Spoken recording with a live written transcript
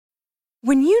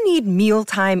When you need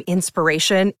mealtime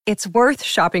inspiration, it's worth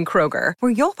shopping Kroger,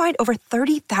 where you'll find over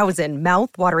 30,000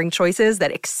 mouth-watering choices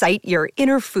that excite your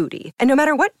inner foodie. And no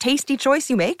matter what tasty choice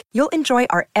you make, you'll enjoy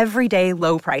our everyday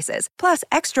low prices, plus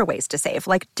extra ways to save,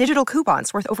 like digital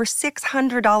coupons worth over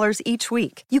 $600 each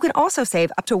week. You can also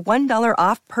save up to $1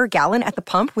 off per gallon at the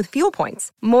pump with fuel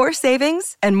points. More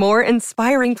savings and more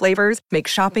inspiring flavors make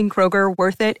shopping Kroger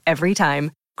worth it every time.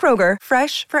 Kroger,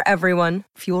 fresh for everyone.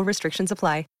 Fuel restrictions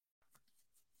apply.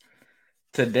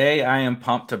 Today, I am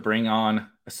pumped to bring on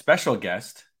a special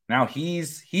guest. Now,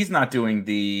 he's not doing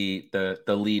the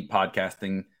lead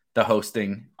podcasting, the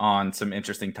hosting on some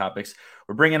interesting topics.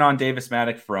 We're bringing on Davis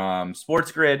Maddock from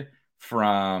Sports Grid,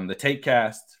 from the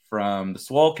Takecast, from the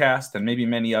Swolecast, and maybe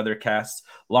many other casts.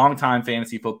 Longtime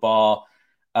fantasy football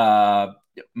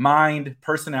mind,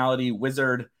 personality,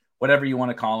 wizard, whatever you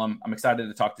want to call him. I'm excited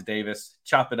to talk to Davis,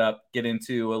 chop it up, get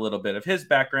into a little bit of his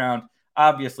background,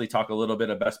 obviously talk a little bit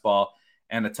of best ball,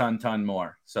 and a ton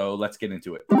more. So let's get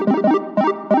into it.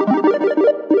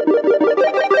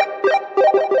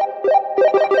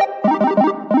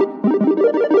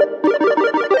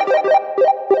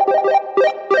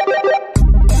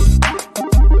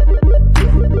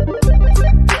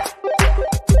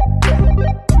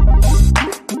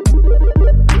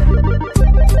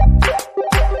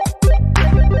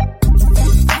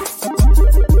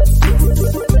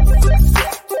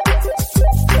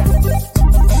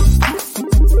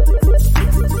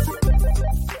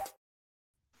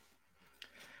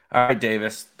 All right,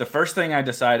 Davis, the first thing I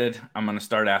decided I'm going to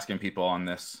start asking people on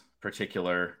this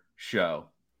particular show,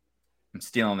 I'm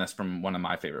stealing this from one of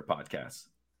my favorite podcasts,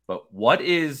 but what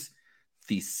is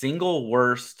the single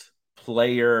worst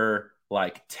player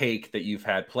take that you've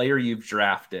had, player you've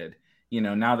drafted,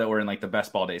 now that we're in the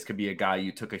best ball days, could be a guy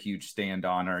you took a huge stand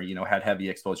on or, had heavy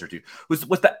exposure to.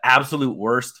 What's the absolute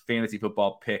worst fantasy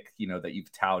football pick, that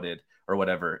you've touted or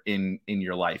whatever in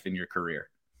your life, in your career?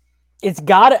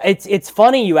 It's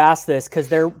funny you asked this because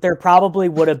there probably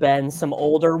would have been some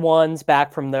older ones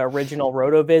back from the original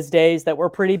RotoViz days that were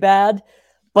pretty bad.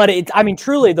 But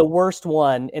truly the worst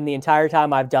one in the entire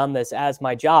time I've done this as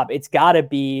my job. It's got to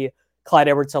be Clyde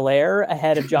Edwards-Helaire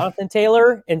ahead of Jonathan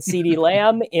Taylor and CeeDee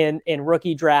Lamb in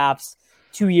rookie drafts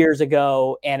 2 years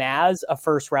ago, and as a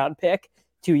first round pick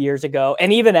 2 years ago,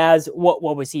 and even as what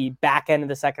was he, back end of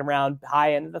the second round,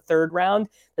 high end of the third round.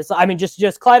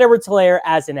 Just Clyde Edwards-Helaire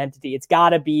as an entity. It's got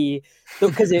to be,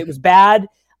 because it was bad,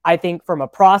 I think, from a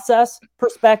process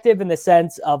perspective, in the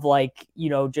sense of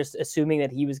just assuming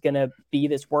that he was going to be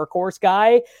this workhorse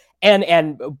guy,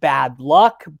 and bad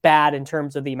luck, bad in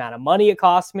terms of the amount of money it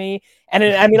cost me.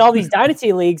 And all these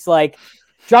dynasty leagues,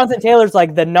 Jonathan Taylor's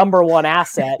the number one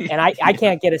asset, and I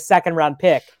can't get a second round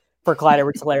pick for Clyde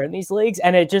Edwards-Helaire in these leagues,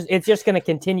 and it's just going to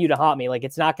continue to haunt me.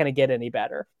 It's not going to get any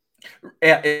better.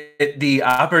 Yeah, the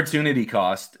opportunity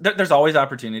cost. There's always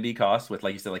opportunity cost with,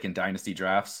 like you said, in dynasty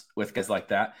drafts with guys like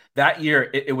that. That year,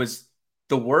 it was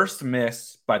the worst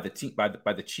miss by the team,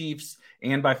 by the Chiefs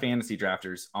and by fantasy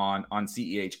drafters on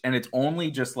CEH, and it's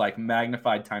only just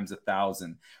magnified times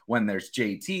 1,000 when there's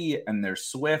JT and there's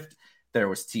Swift. There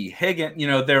was T. Higgins.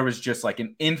 There was just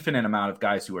an infinite amount of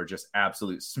guys who are just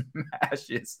absolute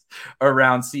smashes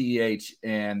around CEH.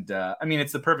 And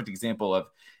it's the perfect example of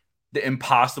the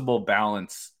impossible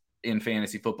balance in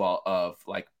fantasy football of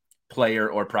player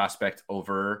or prospect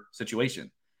over situation.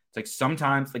 It's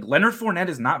sometimes Leonard Fournette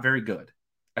is not very good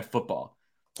at football.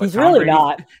 He's really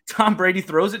not. Tom Brady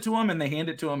throws it to him and they hand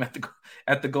it to him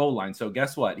at the goal line. So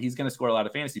guess what? He's going to score a lot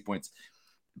of fantasy points.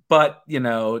 But,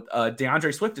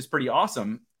 DeAndre Swift is pretty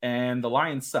awesome and the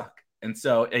Lions suck. And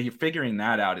so you're figuring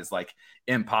that out is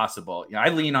impossible. I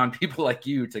lean on people like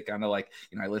you to kind of I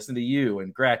listen to you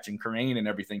and Gretch and Corain and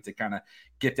everything to kind of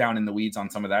get down in the weeds on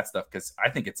some of that stuff, because I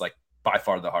think it's by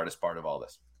far the hardest part of all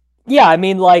this. Yeah,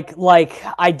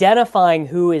 identifying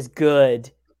who is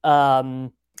good.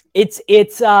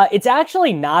 It's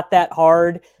actually not that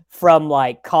hard from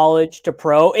college to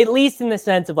pro, at least in the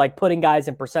sense of putting guys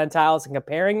in percentiles and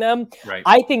comparing them. Right.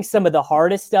 I think some of the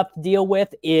hardest stuff to deal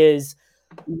with is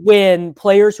when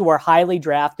players who are highly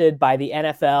drafted by the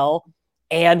NFL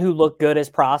and who look good as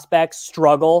prospects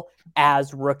struggle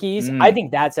as rookies. I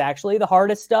think that's actually the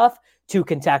hardest stuff to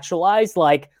contextualize.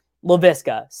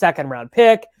 Laviska, second round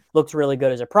pick, looks really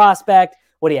good as a prospect.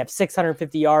 What do you have?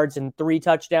 650 yards and 3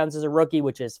 touchdowns as a rookie,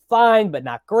 which is fine, but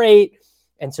not great.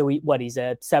 And so he's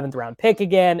a 7th round pick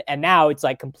again. And now it's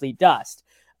complete dust.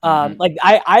 I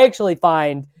actually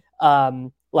find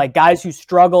guys who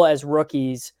struggle as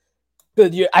rookies,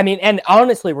 and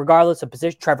honestly, regardless of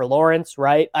position, Trevor Lawrence,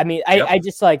 right? I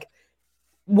just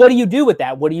what do you do with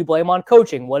that? What do you blame on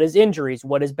coaching? What is injuries?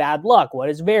 What is bad luck? What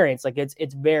is variance? Like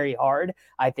it's very hard,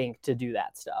 I think, to do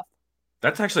that stuff.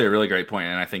 That's actually a really great point,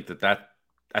 and I think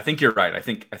I think you're right. I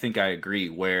think I agree.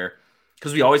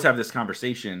 Because we always have this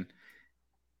conversation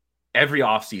every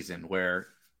offseason where,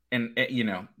 and you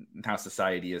know how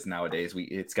society is nowadays,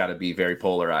 it's got to be very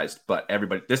polarized. But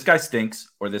everybody, this guy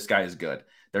stinks or this guy is good.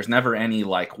 There's never any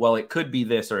like, well, it could be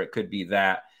this or it could be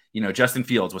that. You know, Justin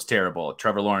Fields was terrible.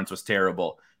 Trevor Lawrence was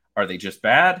terrible. Are they just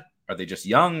bad? Are they just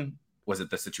young? Was it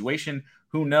the situation?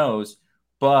 Who knows?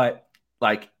 But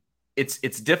like, it's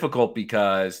difficult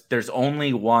because there's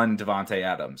only one Devontae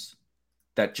Adams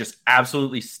that just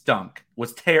absolutely stunk.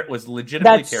 Was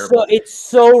legitimately terrible. It's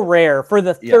so rare for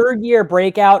the third year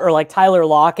breakout, or like Tyler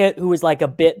Lockett, who was like a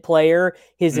bit player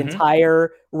his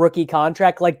entire rookie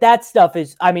contract. Like that stuff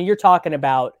is, I mean, you're talking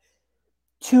about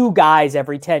 2 guys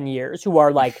every 10 years who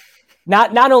are like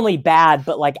not only bad,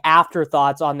 but like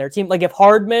afterthoughts on their team. Like if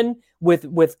Hardman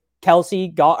with Kelsey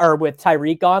gone, or with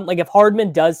Tyreek gone, like if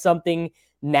Hardman does something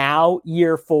now,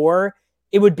 year 4,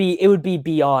 it would be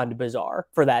beyond bizarre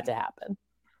for that to happen.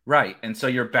 Right. And so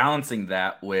you're balancing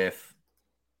that with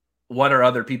what are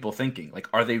other people thinking? Like,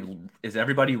 is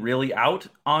everybody really out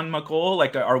on Mecole?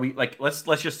 Like, are we like, let's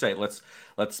just say, let's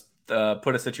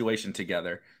put a situation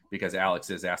together, because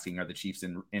Alex is asking, are the Chiefs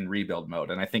in rebuild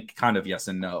mode? And I think kind of yes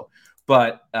and no,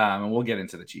 but we'll get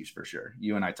into the Chiefs for sure.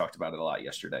 You and I talked about it a lot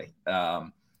yesterday.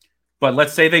 But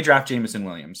let's say they draft Jameson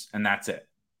Williams and that's it.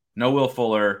 No Will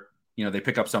Fuller, you know, they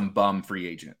pick up some bum free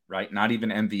agent, right? Not even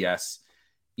MVS,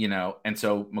 you know, and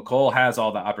so Mecole has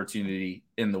all the opportunity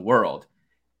in the world.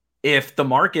 If the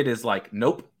market is like,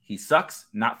 nope, he sucks,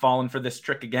 not falling for this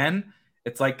trick again,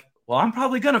 it's like, well, I'm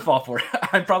probably going to fall for it.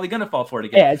 I'm probably going to fall for it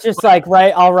again. Yeah, it's just like,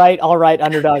 right, all right,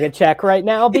 underdog a check right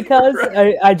now, because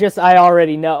right. I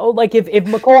already know. Like if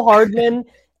Mecole Hardman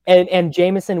and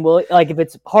Jameson Williams, like if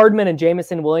it's Hardman and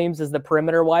Jameson Williams as the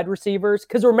perimeter wide receivers,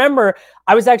 because remember,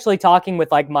 I was actually talking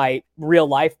with like my real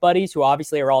life buddies who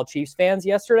obviously are all Chiefs fans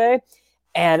yesterday,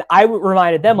 and I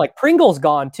reminded them like Pringle's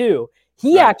gone too.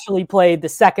 He actually played the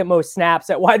second most snaps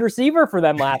at wide receiver for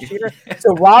them last year.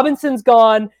 So Robinson's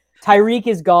gone, Tyreek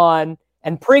is gone,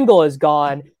 and Pringle is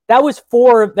gone. That was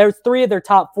 4. There's 3 of their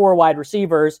top 4 wide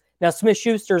receivers. Now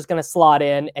Smith-Schuster is going to slot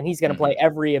in, and he's going to play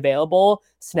every available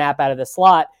snap out of the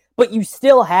slot. But you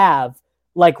still have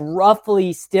like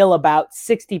roughly still about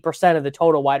 60% of the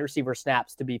total wide receiver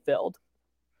snaps to be filled.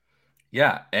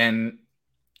 Yeah, and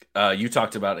you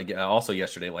talked about also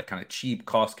yesterday, like kind of cheap,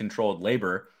 cost-controlled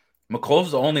labor.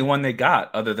 Mecole's the only one they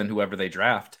got other than whoever they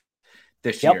draft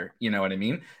this year. You know what I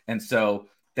mean? And so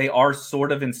they are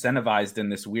sort of incentivized in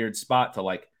this weird spot to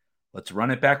like, let's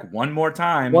run it back one more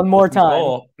time. One more.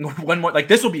 Like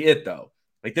this will be it though.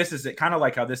 Like this is it. Kind of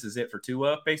like how this is it for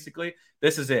Tua, basically.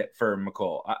 This is it for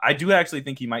Mecole. I do actually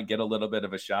think he might get a little bit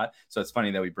of a shot. So it's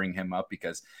funny that we bring him up,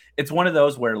 because it's one of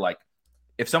those where like,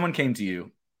 if someone came to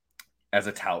you as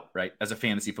a tout, right, as a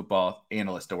fantasy football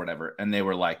analyst or whatever, and they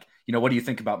were like, you know, what do you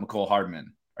think about Mecole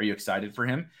Hardman? Are you excited for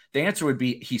him? The answer would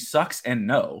be he sucks and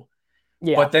no.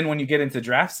 Yeah. But then when you get into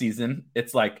draft season,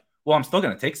 it's like, well, I'm still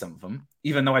going to take some of them,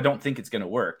 even though I don't think it's going to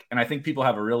work. And I think people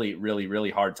have a really, really, really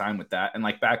hard time with that. And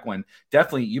like back when,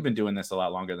 definitely you've been doing this a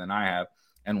lot longer than I have.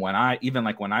 And when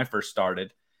I first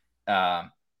started,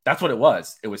 that's what it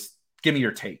was. It was, give me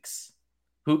your takes.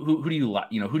 Who do you like?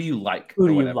 You know, who do you like? Who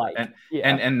do you like?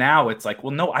 And now it's like,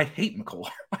 well, no, I hate Mecole.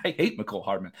 I hate Mecole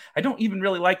Hardman. I don't even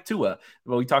really like Tua.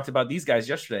 Well, we talked about these guys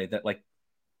yesterday that like,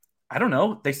 I don't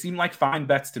know. They seem like fine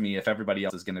bets to me if everybody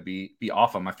else is going to be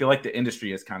off them. I feel like the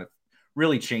industry has kind of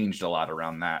really changed a lot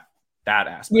around that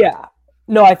aspect. Yeah.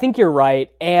 No, I think you're right.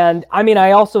 And I mean,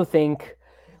 I also think,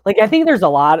 like, I think there's a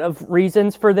lot of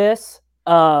reasons for this,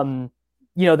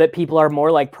 you know, that people are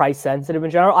more like price sensitive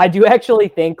in general. I do actually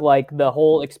think like the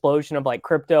whole explosion of like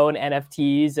crypto and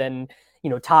NFTs and, you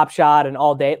know, Top Shot and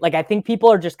all day. Like, I think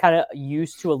people are just kind of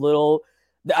used to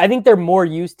I think they're more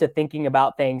used to thinking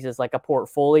about things as like a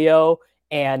portfolio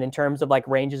and in terms of like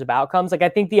ranges of outcomes. Like, I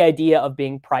think the idea of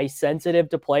being price sensitive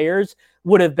to players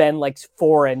would have been like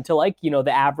foreign to like, you know,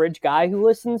 the average guy who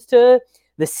listens to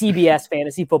the CBS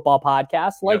fantasy football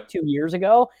podcast like 2 years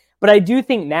ago. But I do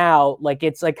think now, like,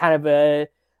 it's like kind of a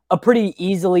pretty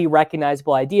easily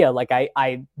recognizable idea. Like,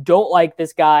 I don't like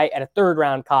this guy at a 3rd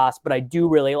round cost, but I do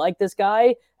really like this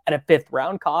guy at a 5th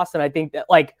round cost. And I think that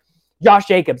like Josh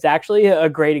Jacobs, actually a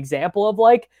great example of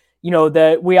like, you know,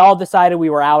 that we all decided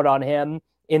we were out on him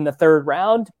in the 3rd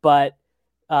round, but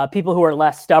people who are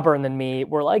less stubborn than me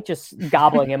were like just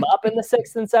gobbling him up in the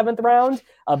 6th and 7th round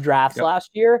of drafts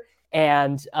last year.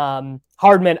 And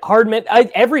Hardman,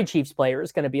 every Chiefs player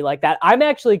is going to be like that. I'm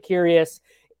actually curious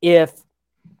if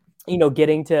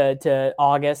getting to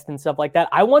August and stuff like that.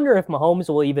 I wonder if Mahomes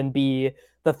will even be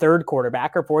the third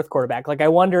quarterback or fourth quarterback. Like, I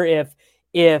wonder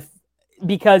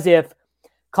because if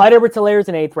Clyde Edwards-Helaire is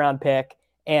an 8th round pick,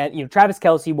 and Travis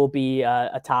Kelce will be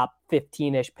a top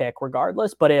 15-ish pick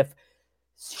regardless. But if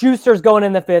Schuster's going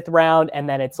in the 5th round, and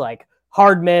then it's like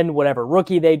Hardman, whatever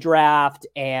rookie they draft,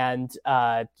 and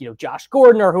Josh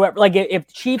Gordon or whoever, like if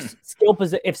Chiefs skill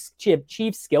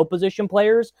position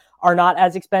players are not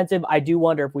as expensive, I do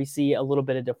wonder if we see a little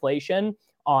bit of deflation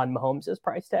on Mahomes'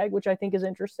 price tag, which I think is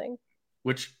interesting.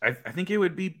 Which I think it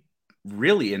would be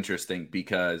really interesting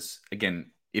because,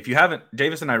 again, if you haven't,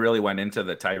 Davis and I really went into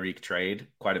the Tyreek trade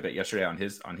quite a bit yesterday on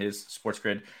his Sports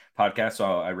Grid podcast, so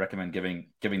I recommend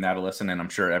giving that a listen. And I'm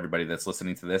sure everybody that's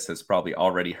listening to this has probably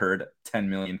already heard 10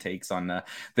 million takes on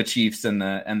the Chiefs and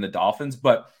the Dolphins.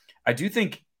 But I do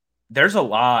think there's a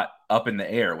lot up in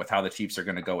the air with how the Chiefs are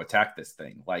going to go attack this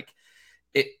thing. Like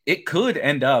it could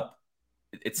end up.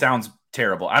 It sounds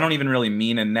terrible. I don't even really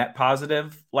mean a net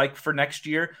positive like for next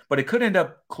year, but it could end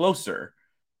up closer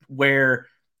where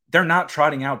they're not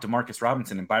trotting out Demarcus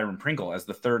Robinson and Byron Pringle as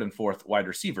the 3rd and 4th wide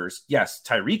receivers. Yes,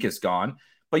 Tyreek is gone,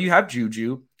 but you have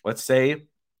Juju. Let's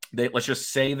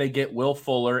just say they get Will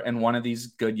Fuller and one of these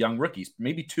good young rookies,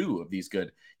 maybe 2 of these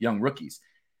good young rookies.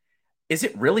 Is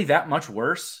it really that much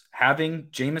worse having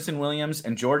Jameson Williams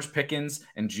and George Pickens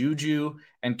and Juju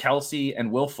and Kelce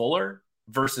and Will Fuller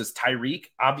versus Tyreek?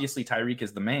 Obviously, Tyreek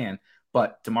is the man,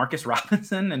 but Demarcus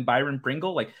Robinson and Byron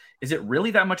Pringle, like, is it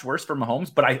really that much worse for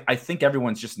Mahomes? But I think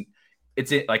everyone's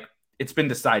it's been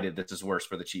decided this is worse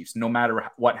for the Chiefs, no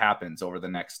matter what happens over the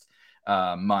next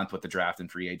month with the draft and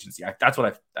free agency. That's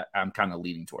what I'm kind of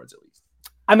leaning towards, at least.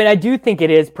 I mean, I do think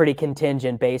it is pretty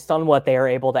contingent based on what they are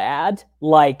able to add.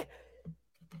 Like,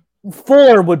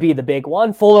 Fuller would be the big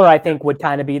one. Fuller, I think, would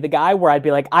kind of be the guy where I'd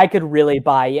be like, I could really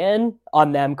buy in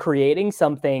on them creating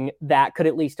something that could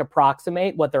at least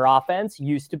approximate what their offense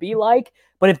used to be like.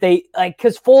 But if they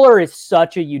because Fuller is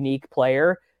such a unique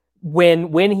player,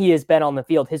 when he has been on the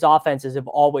field, his offenses have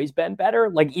always been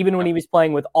better. Like, even when he was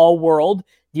playing with all-world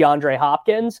DeAndre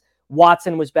Hopkins,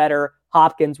 Watson was better,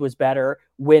 Hopkins was better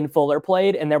when Fuller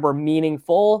played, and there were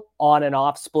meaningful on and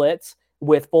off splits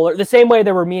with Fuller, the same way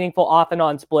there were meaningful off and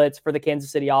on splits for the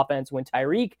Kansas City offense when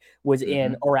Tyreek was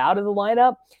in or out of the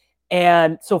lineup.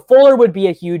 And so Fuller would be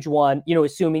a huge one,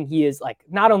 assuming he is like,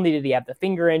 not only did he have the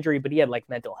finger injury, but he had like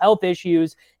mental health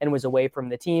issues and was away from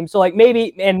the team. So like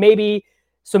maybe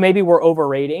we're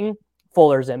overrating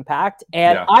Fuller's impact.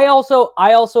 And yeah. I also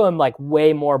am like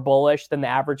way more bullish than the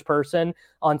average person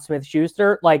on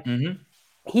Smith-Schuster. Like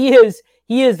he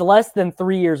is less than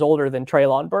 3 years older than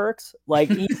Treylon Burks. Like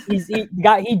he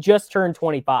just turned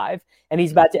 25 and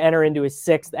he's about to enter into his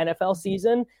 6th NFL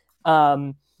season.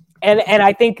 And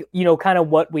I think, kind of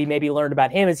what we maybe learned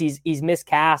about him is he's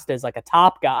miscast as like a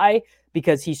top guy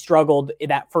because he struggled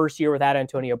that first year without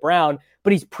Antonio Brown,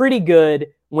 but he's pretty good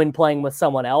when playing with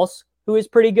someone else who is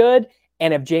pretty good.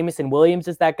 And if Jameson Williams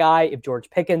is that guy, if George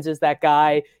Pickens is that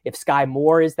guy, if Sky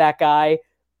Moore is that guy,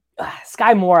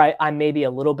 Sky Moore, I'm maybe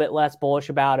a little bit less bullish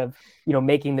about of,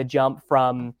 making the jump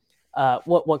from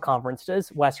what conference does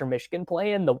Western Michigan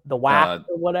play in, the WAC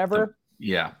or whatever?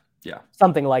 Yeah.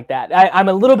 Something like that. I'm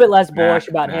a little bit less bullish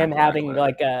about him having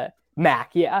like a MAC.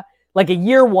 Yeah. Like a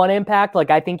year one impact. Like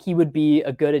I think he would be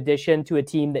a good addition to a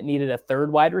team that needed a 3rd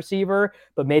wide receiver,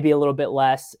 but maybe a little bit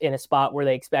less in a spot where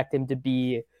they expect him to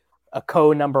be a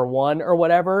number 1 or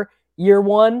whatever year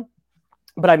one.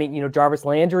 But I mean, Jarvis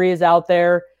Landry is out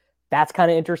there. That's kind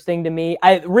of interesting to me.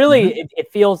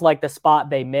 It feels like the spot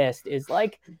they missed is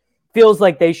like, feels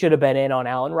like they should have been in on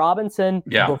Allen Robinson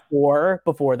before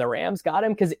the Rams got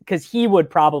him. Cause he would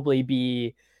probably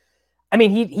be, I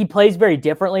mean, he plays very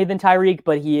differently than Tyreek,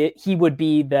 but he would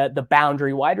be the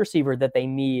boundary wide receiver that they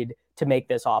need to make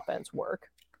this offense work.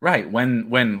 Right.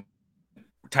 When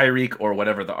Tyreek or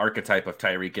whatever the archetype of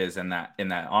Tyreek is in that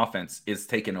offense is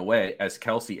taken away as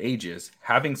Kelce ages,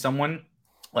 having someone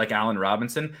like Allen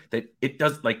Robinson, that it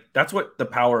does, like, that's what the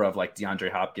power of like DeAndre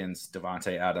Hopkins,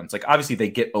 Devontae Adams, like obviously they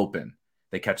get open,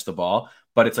 they catch the ball,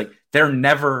 but it's like they're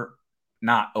never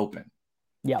not open.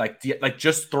 Yeah, like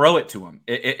just throw it to him.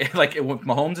 When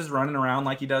Mahomes is running around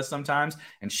like he does sometimes,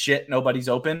 and shit, nobody's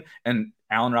open, and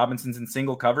Allen Robinson's in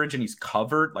single coverage and he's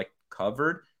covered,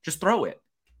 just throw it.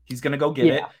 He's gonna go get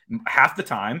it half the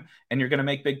time, and you're gonna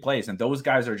make big plays. And those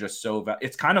guys are just so.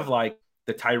 It's kind of like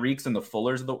the Tyreeks and the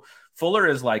Fullers. Fuller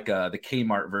is like the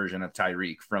Kmart version of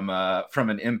Tyreek from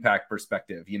an impact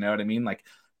perspective. You know what I mean? Like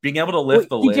being able to lift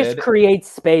the lid. He just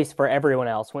creates space for everyone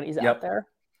else when he's out there.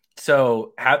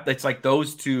 So it's like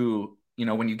those two,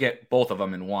 when you get both of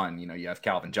them in one, you have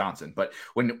Calvin Johnson,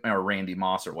 or Randy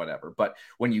Moss or whatever. But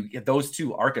when you get those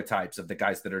two archetypes of the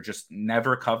guys that are just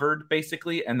never covered,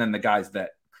 basically, and then the guys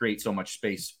that create so much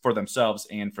space for themselves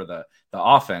and for the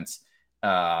offense,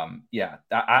 Allen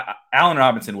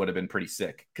Robinson would have been pretty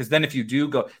sick, because then if you do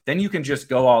go, then you can just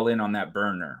go all in on that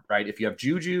burner, right? If you have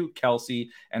Juju, Kelsey,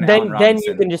 and Allen Robinson, then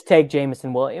you can just take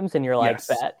Jameson Williams, and you're like, yes.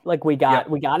 bet, like we got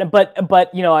him. But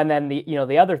and then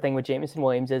the other thing with Jameson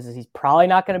Williams is he's probably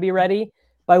not going to be ready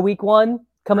by week 1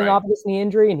 coming off of this knee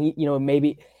injury, and he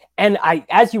maybe. And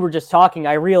as you were just talking,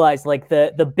 I realized like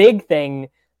the big thing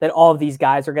that all of these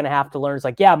guys are going to have to learn is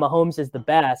like, yeah, Mahomes is the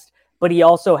best. But he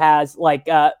also has like,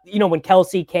 when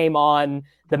Kelsey came on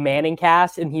the Manning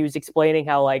cast and he was explaining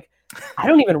how like, I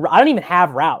don't even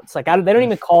have routes. Like they don't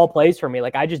even call plays for me.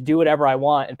 Like I just do whatever I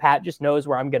want. And Pat just knows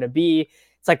where I'm going to be.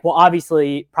 It's like, well,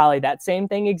 obviously probably that same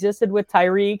thing existed with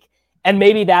Tyreek. And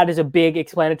maybe that is a big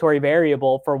explanatory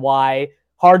variable for why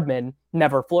Hardman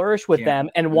never flourished with them.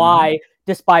 And why,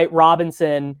 despite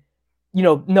Robinson,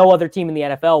 no other team in the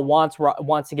NFL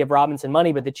wants to give Robinson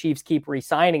money, but the Chiefs keep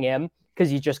re-signing him because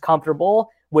he's just comfortable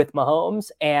with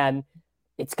Mahomes, and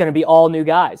it's going to be all new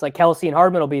guys. Like Kelsey and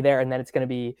Hardman will be there, and then it's going to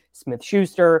be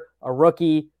Smith-Schuster, a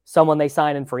rookie, someone they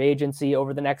sign in free agency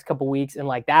over the next couple weeks, and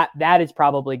like that is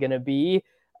probably going to be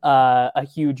a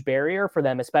huge barrier for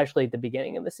them, especially at the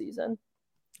beginning of the season.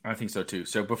 I think so too.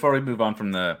 So before we move on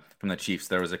from the Chiefs,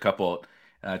 there was a couple.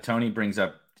 Tony brings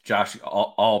up Josh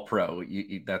All Pro.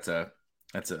 That's a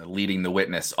leading the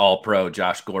witness, All Pro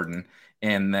Josh Gordon.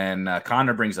 And then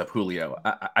Connor brings up Julio.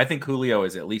 I think Julio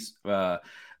is at least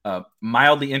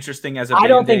mildly interesting as a Band-Aid. I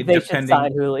don't think they should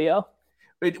sign Julio.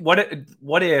 What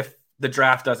if the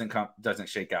draft doesn't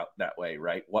shake out that way,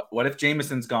 right? What if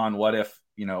Jameson's gone? What if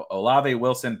Olave,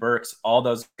 Wilson, Burks, all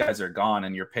those guys are gone,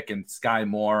 and you're picking Sky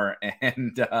Moore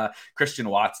and Christian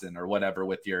Watson or whatever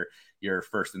with your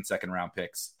first and second round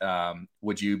picks?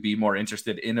 Would you be more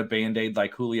interested in a Band-Aid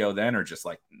like Julio then, or just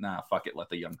like, nah, fuck it, let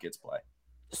the young kids play?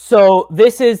 So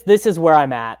this is where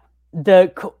I'm at.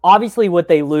 Obviously what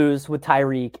they lose with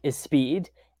Tyreek is speed,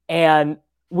 and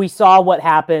we saw what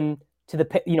happened to the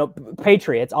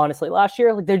Patriots. Honestly, last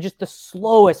year, like they're just the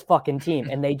slowest fucking team,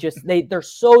 and they're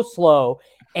so slow.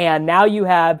 And now you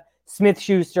have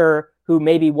Smith-Schuster, who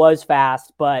maybe was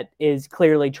fast, but is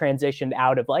clearly transitioned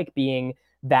out of like being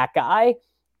that guy.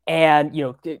 And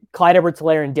Clyde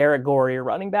Edwards-Helaire and Derek Gorey are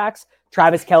running backs.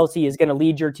 Travis Kelce is going to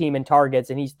lead your team in targets,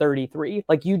 and he's 33.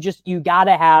 Like you got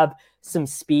to have some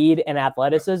speed and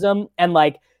athleticism, and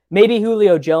like maybe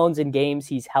Julio Jones in games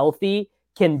he's healthy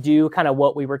can do kind of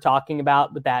what we were talking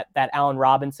about with that Allen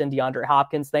Robinson, DeAndre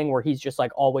Hopkins thing, where he's just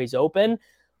like always open.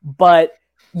 But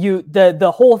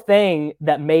the whole thing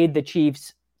that made the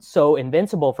Chiefs so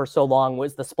invincible for so long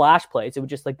was the splash plays. It would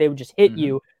just like they would just hit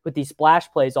you with these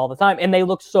splash plays all the time, and they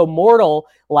looked so mortal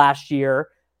last year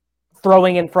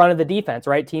throwing in front of the defense,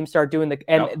 right? Teams start doing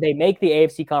they make the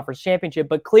AFC Conference Championship,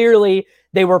 but clearly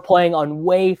they were playing on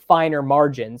way finer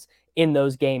margins in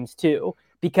those games too,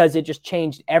 because it just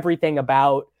changed everything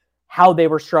about how they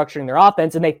were structuring their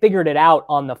offense, and they figured it out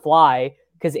on the fly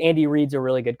because Andy Reid's a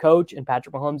really good coach and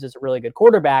Patrick Mahomes is a really good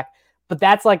quarterback, but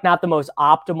that's like not the most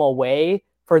optimal way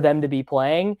for them to be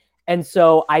playing. And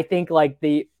so I think like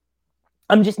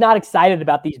I'm just not excited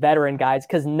about these veteran guys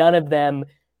because none of them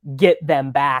get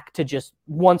them back to just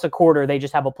once a quarter. They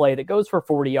just have a play that goes for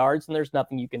 40 yards and there's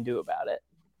nothing you can do about it.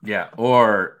 Yeah.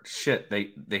 Or shit.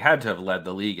 They had to have led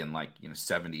the league in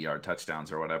 70-yard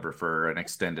touchdowns or whatever for an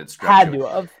extended stretch. Had to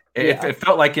have. It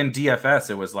felt like in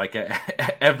DFS, it was like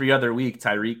every other week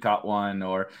Tyreek caught one,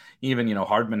 or even,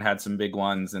 Hardman had some big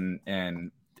ones.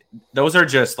 And those are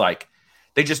just like,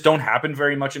 they just don't happen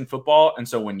very much in football. And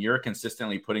so when you're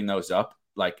consistently putting those up,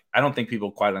 like, I don't think people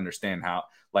quite understand how,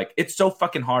 like, it's so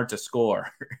fucking hard to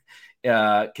score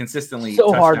consistently. So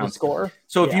touchdowns. Hard to score.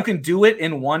 So if you can do it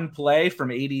in one play from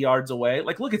 80 yards away,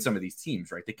 like, look at some of these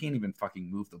teams, right? They can't even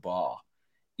fucking move the ball.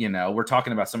 We're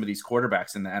talking about some of these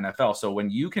quarterbacks in the NFL. So when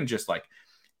you can just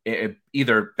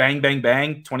either bang, bang,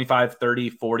 bang, 25, 30,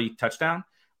 40 touchdown,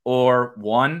 or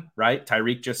one, right?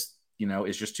 Tyreek just,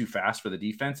 is just too fast for the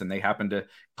defense, and they happen to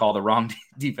call the wrong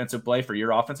defensive play for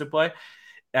your offensive play.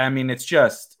 I mean, it's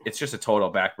just a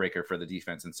total backbreaker for the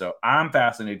defense. And so I'm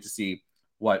fascinated to see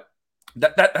what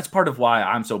that's part of why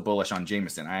I'm so bullish on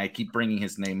Jameson. I keep bringing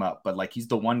his name up, but like, he's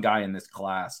the one guy in this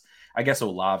class. I guess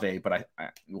Olave, but I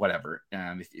whatever.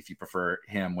 If you prefer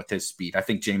him with his speed, I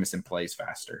think Jameson plays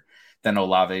faster than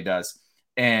Olave does.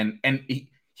 And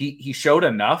he showed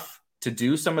enough to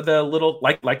do some of the little,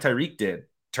 like Tyreek did,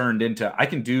 turned into,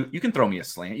 you can throw me a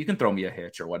slant, you can throw me a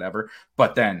hitch or whatever,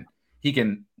 but then he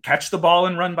can catch the ball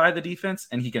and run by the defense,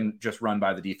 and he can just run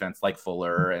by the defense like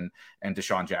Fuller and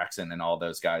Deshaun Jackson and all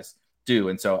those guys do.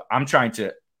 And so I'm trying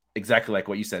to, exactly like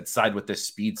what you said, side with this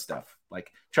speed stuff.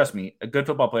 Like, trust me, a good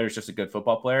football player is just a good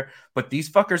football player, but these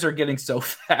fuckers are getting so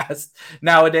fast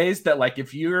nowadays that, like,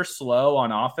 if you're slow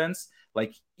on offense,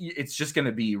 like, it's just going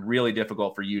to be really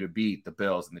difficult for you to beat the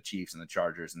Bills and the Chiefs and the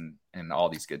Chargers and all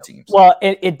these good teams. Well,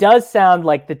 it does sound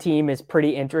like the team is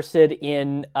pretty interested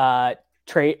in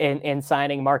trade in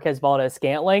signing Marquez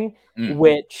Valdes-Scantling,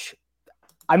 which,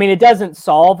 I mean, it doesn't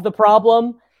solve the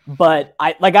problem, but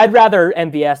I'd rather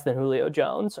MVS than Julio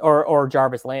Jones or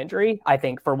Jarvis Landry, I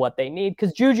think, for what they need,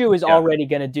 because Juju is already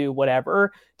going to do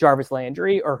whatever Jarvis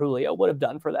Landry or Julio would have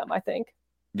done for them, I think.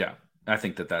 Yeah, I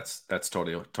think that's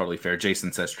totally fair.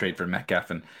 Jason says trade for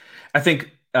Metcalf, and I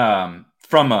think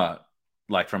from a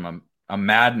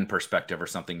Madden perspective or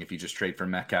something, if you just trade for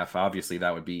Metcalf, obviously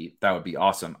that would be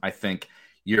awesome. I think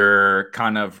you're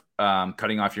kind of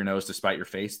cutting off your nose to spite your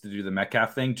face to do the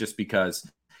Metcalf thing, just because,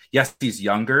 yes, he's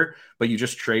younger, but you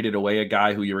just traded away a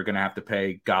guy who you were going to have to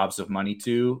pay gobs of money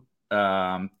to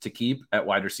keep at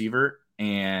wide receiver,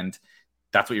 and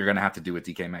that's what you're going to have to do with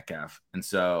DK Metcalf. And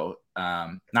so,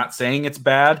 not saying it's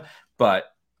bad, but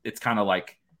it's kind of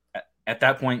like, at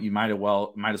that point, you might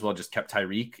as well just kept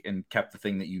Tyreek and kept the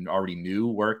thing that you already knew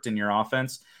worked in your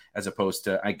offense, as opposed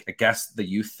to, I guess the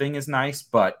youth thing is nice,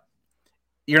 but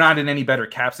you're not in any better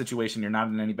cap situation. You're not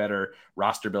in any better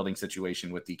roster building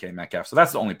situation with DK Metcalf. So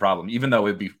that's the only problem, even though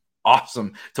it'd be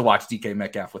awesome to watch DK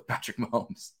Metcalf with Patrick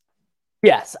Mahomes.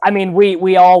 Yes. I mean,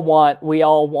 we all want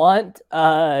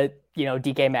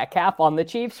DK Metcalf on the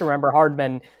Chiefs. Remember,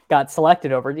 Hardman got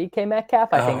selected over DK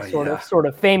Metcalf, I think, sort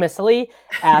of famously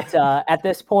at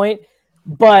this point.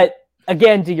 But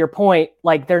again, to your point,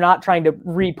 like, they're not trying to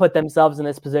re-put themselves in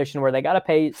this position where they got to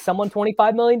pay someone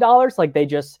 $25 million. Like,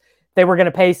 they were going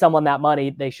to pay someone that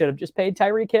money. They should have just paid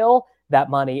Tyreek Hill that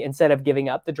money instead of giving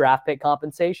up the draft pick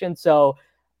compensation. So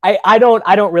I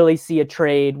don't really see a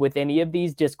trade with any of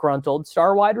these disgruntled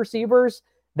star wide receivers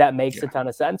that makes a ton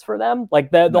of sense for them.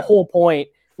 Like, the whole point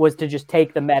was to just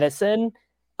take the medicine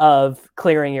of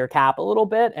clearing your cap a little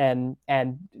bit, and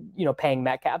paying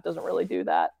Metcalf doesn't really do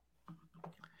that.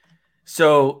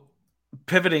 So,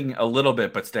 pivoting a little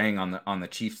bit, but staying on the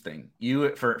Chiefs thing,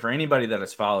 you, for anybody that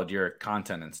has followed your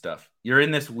content and stuff, you're in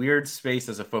this weird space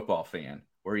as a football fan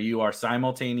where you are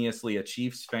simultaneously a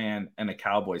Chiefs fan and a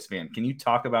Cowboys fan. Can you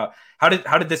talk about how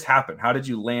did this happen? How did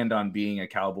you land on being a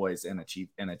Cowboys and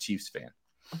a Chiefs fan?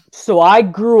 So I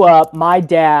grew up, my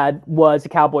dad was a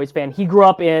Cowboys fan. He grew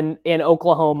up in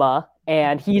Oklahoma,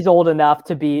 and he's old enough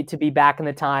to be back in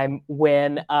the time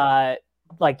when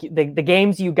the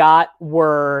games you got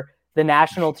were the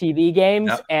national TV games,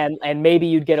 and maybe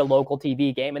you'd get a local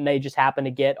TV game, and they just happened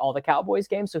to get all the Cowboys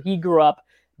games. So he grew up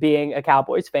being a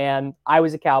Cowboys fan. I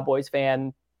was a Cowboys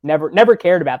fan. Never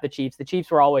cared about the Chiefs. The Chiefs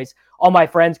were always, all my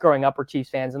friends growing up were Chiefs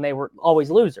fans, and they were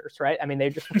always losers, right? I mean,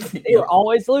 they were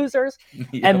always losers. Yep.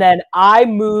 And then I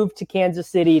moved to Kansas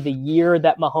City the year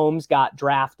that Mahomes got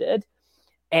drafted,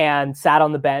 and sat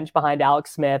on the bench behind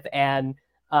Alex Smith, and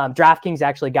DraftKings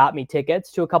actually got me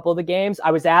tickets to a couple of the games.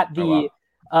 I was at the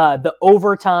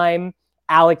overtime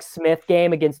Alex Smith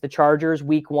game against the Chargers,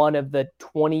 week 1 of the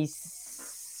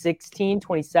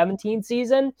 2017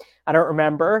 season. I don't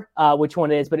remember which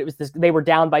one it is, but it was this. They were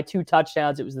down by 2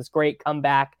 touchdowns. It was this great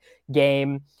comeback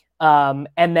game. And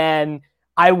then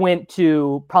I went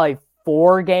to probably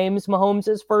 4 games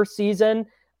Mahomes' first season.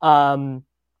 I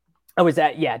was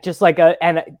at,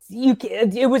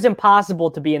 it was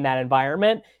impossible to be in that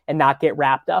environment and not get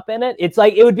wrapped up in it. It's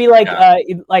like, it would be like,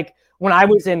 like when I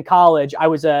was in college, I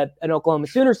was an Oklahoma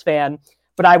Sooners fan,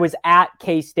 but I was at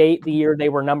K-State the year they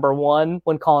were number 1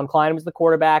 when Colin Klein was the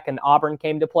quarterback and Auburn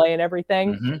came to play and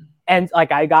everything. Mm-hmm. And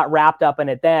like, I got wrapped up in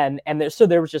it then. And so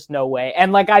there was just no way.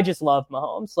 And like, I just love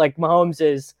Mahomes. Like,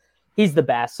 Mahomes he's the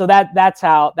best. So that's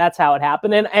how it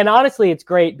happened. And honestly, it's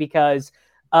great because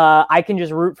I can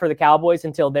just root for the Cowboys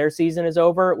until their season is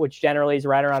over, which generally is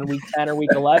right around week 10 or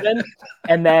week 11.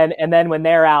 and then when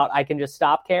they're out, I can just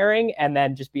stop caring and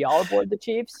then just be all aboard the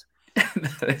Chiefs.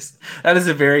 That is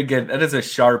a very good. That is a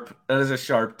sharp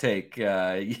take.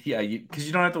 Because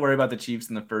you don't have to worry about the Chiefs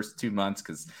in the first 2 months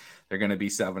because they're going to be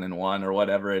 7-1 or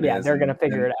whatever it is. Yeah, they're going to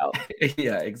figure it out.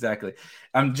 Yeah, exactly.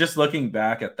 I'm just looking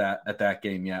back at that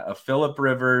game. Yeah, a Phillip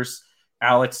Rivers,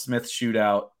 Alex Smith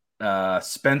shootout.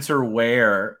 Spencer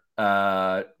Ware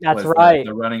that's was right,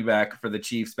 the running back for the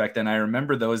Chiefs back then. I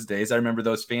remember those days. I remember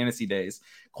those fantasy days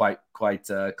quite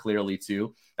clearly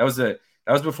too. That was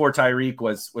That was before Tyreek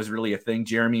was really a thing.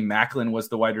 Jeremy Maclin was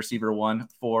the wide receiver one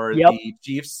for Yep. the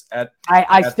Chiefs.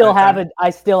 I still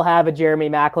have a Jeremy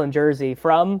Maclin jersey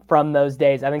from those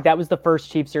days. I think that was the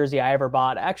first Chiefs jersey I ever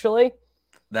bought, actually.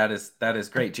 That is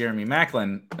great. Jeremy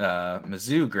Maclin,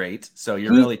 Mizzou, great. So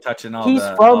you're really touching all he's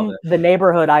from the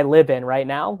neighborhood I live in right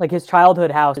now. Like his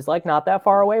childhood house is like not that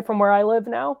far away from where I live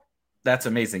now. That's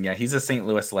amazing. Yeah, he's a St.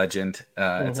 Louis legend.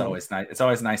 It's always nice. It's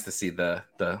always nice to see the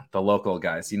local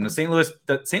guys. You know, St.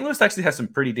 Louis actually has some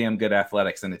pretty damn good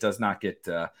athletics, and it does not get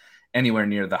anywhere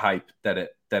near the hype that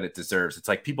it deserves. It's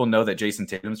like people know that Jason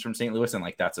Tatum's from St. Louis, and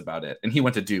like that's about it. And he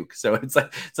went to Duke, so it's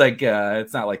not like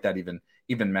that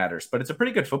even matters. But it's a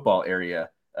pretty good football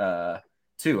area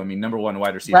too. I mean, number one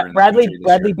wide receiver in the country this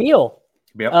Bradley year. Beal.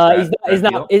 Yep, he's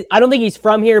not. I don't think he's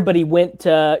from here, but he went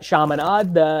to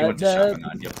Chaminade,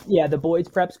 the boys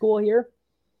prep school here.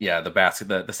 Yeah,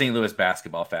 the St. Louis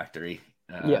basketball factory.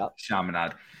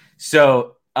 Chaminade.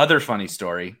 So, other funny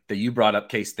story that you brought up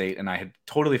K-State, and I had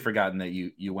totally forgotten that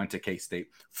you went to K-State.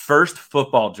 First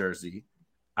football jersey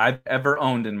I've ever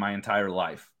owned in my entire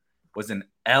life was an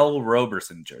L.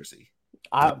 Roberson jersey.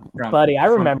 I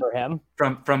remember him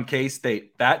from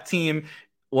K-State. That team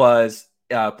was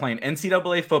playing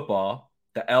NCAA football.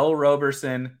 The L.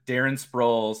 Roberson, Darren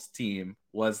Sproles team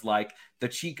was like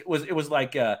it was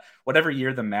like whatever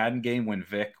year the Madden game when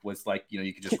Vic was like, you know,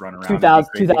 you could just run around.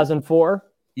 2004.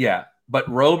 Yeah. But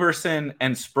Roberson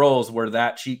and Sproles were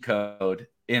that cheat code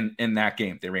in that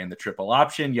game. They ran the triple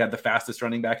option. You had the fastest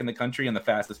running back in the country and the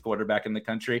fastest quarterback in the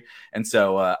country. And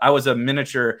so I was a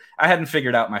miniature. I hadn't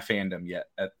figured out my fandom yet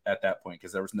at that point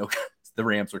because there was the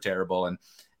Rams were terrible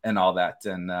and all that.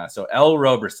 And so L.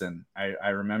 Roberson, I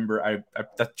remember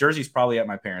that jersey's probably at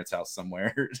my parents' house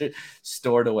somewhere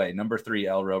stored away. Number 3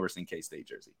 L. Roberson K-State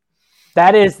jersey.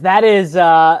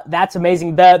 That's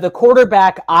amazing. The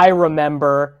quarterback I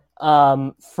remember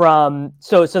from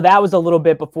so that was a little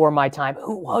bit before my time.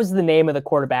 What was the name of the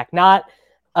quarterback? Not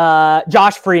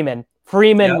Josh Freeman.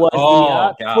 Freeman was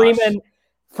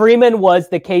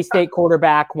the K-State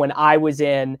quarterback when I was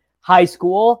in high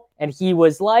school, and he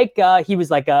was like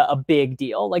a big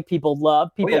deal. Like people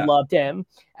loved him.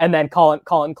 And then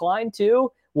Colin Klein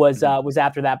too was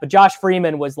after that. But Josh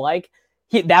Freeman was like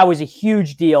that was a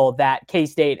huge deal that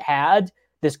K-State had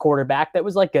this quarterback that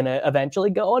was like going to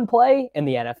eventually go and play in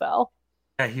the NFL.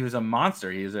 Yeah, he was a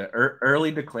monster. He was an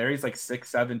early declare. He's like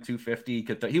 6'7",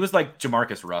 250. He was like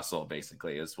Jamarcus Russell,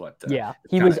 basically, is what.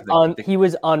 He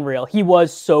was unreal. He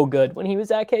was so good when he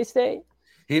was at K-State.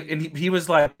 He was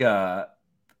like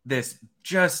this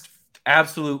just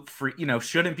absolute free, you know,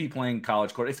 shouldn't be playing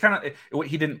college quarterback. It's kind of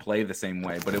he didn't play the same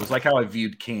way, but it was like how I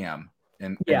viewed Cam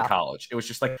in college. It was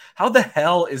just like, how the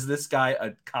hell is this guy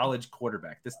a college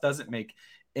quarterback? This doesn't make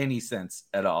any sense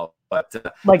at all. But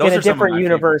like in a different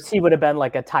universe, he would have been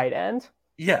like a tight end.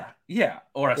 Yeah,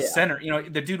 or a center. You know,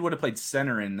 the dude would have played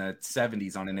center in the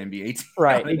 70s on an NBA team.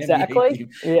 Right, exactly.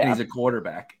 And he's a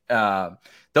quarterback.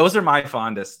 Those are my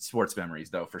fondest sports memories,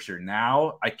 though, for sure.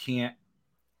 Now I can't.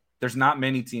 There's not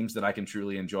many teams that I can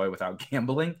truly enjoy without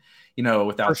gambling, you know,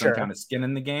 without some kind of skin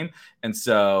in the game. And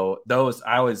so those,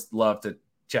 I always love to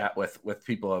chat with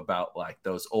people about like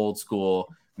those old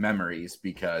school memories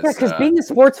because being a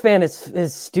sports fan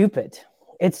is stupid.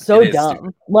 It's so dumb.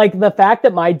 Stupid. Like the fact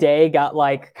that my day got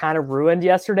like kind of ruined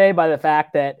yesterday by the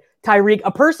fact that Tyreek,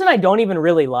 a person I don't even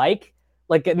really like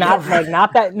not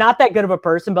that good of a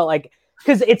person, but like,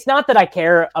 because it's not that I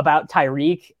care about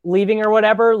Tyreek leaving or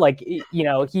whatever. Like, you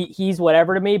know, he's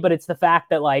whatever to me, but it's the fact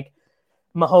that like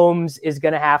Mahomes is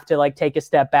going to have to like take a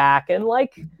step back and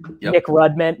like Nick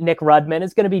Rudman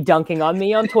is going to be dunking on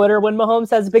me on Twitter when Mahomes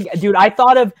has a big dude. I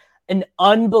thought of an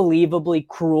unbelievably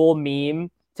cruel meme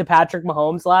to Patrick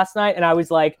Mahomes last night. And I was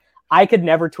like, I could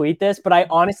never tweet this, but I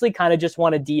honestly kind of just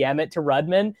want to DM it to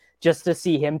Rudman just to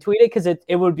see him tweet it. Cause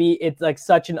it's like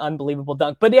such an unbelievable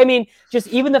dunk. But I mean, just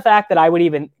even the fact that I would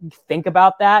even think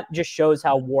about that just shows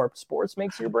how warped sports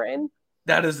makes your brain.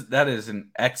 That is an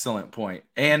excellent point.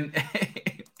 And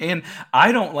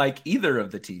I don't like either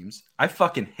of the teams. I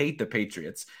fucking hate the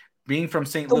Patriots. Being from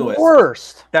St. Louis.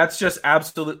 Worst. That's just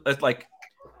absolute. It's like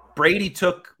Brady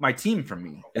took my team from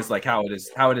me is like how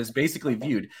it is basically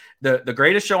viewed. The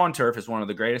greatest show on turf is one of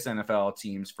the greatest NFL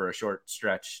teams for a short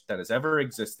stretch that has ever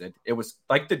existed. It was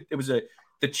like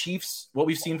the Chiefs, what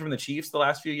we've seen from the Chiefs the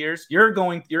last few years.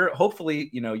 You're hopefully,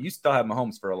 you know, you still have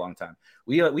Mahomes for a long time.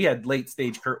 We had late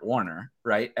stage Kurt Warner,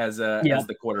 right, as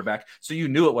the quarterback. So you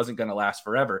knew it wasn't going to last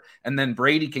forever. And then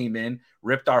Brady came in,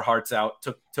 ripped our hearts out,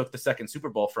 took the second Super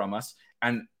Bowl from us.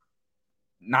 And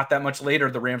not that much later,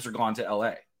 the Rams are gone to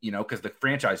LA, you know, because the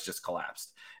franchise just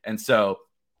collapsed. And so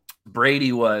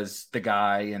Brady was the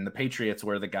guy and the Patriots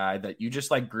were the guy that you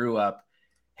just like grew up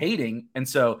hating. And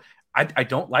so I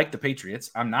don't like the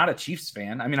Patriots. I'm not a Chiefs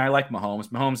fan. I mean, I like Mahomes.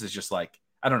 Mahomes is just like,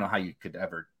 I don't know how you could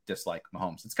ever dislike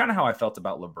Mahomes. It's kind of how I felt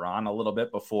about LeBron a little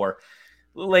bit before.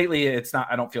 Lately, it's not,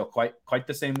 I don't feel quite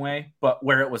the same way, but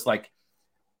where it was like,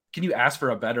 can you ask for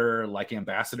a better like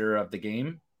ambassador of the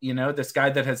game? You know, this guy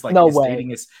that has like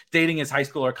dating his high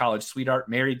school or college sweetheart,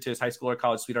 married to his high school or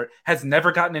college sweetheart, has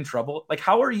never gotten in trouble. Like,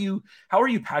 how are you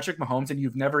Patrick Mahomes and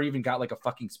you've never even got like a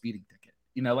fucking speeding ticket?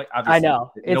 You know, like obviously I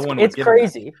know it's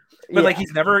crazy, but like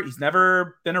he's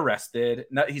never been arrested.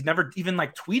 He's never even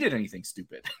like tweeted anything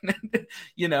stupid,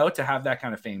 you know, to have that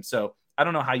kind of fame. So I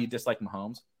don't know how you dislike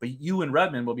Mahomes, but you and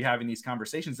Redmond will be having these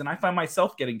conversations, and I find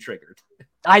myself getting triggered.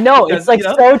 I know because, it's like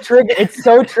so trigger. It's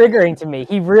so triggering to me.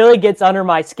 He really gets under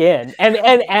my skin,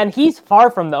 and he's far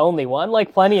from the only one.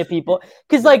 Like plenty of people,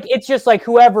 because like it's just like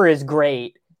whoever is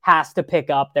great has to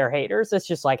pick up their haters. It's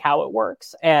just like how it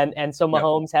works. And so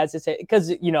Mahomes has to say,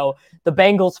 because, you know, the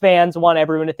Bengals fans want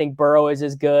everyone to think Burrow is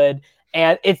as good.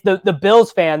 And it's the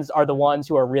Bills fans are the ones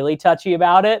who are really touchy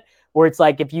about it, where it's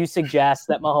like, if you suggest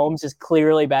that Mahomes is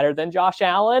clearly better than Josh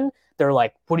Allen, they're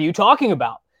like, what are you talking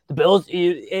about? The Bills.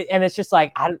 And it's just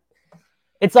like,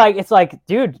 it's like,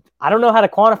 dude, I don't know how to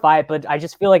quantify it, but I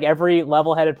just feel like every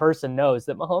level-headed person knows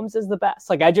that Mahomes is the best.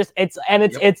 Like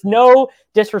it's no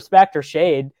disrespect or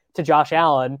shade to Josh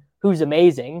Allen, who's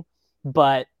amazing,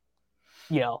 but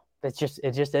you know, it just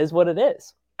is what it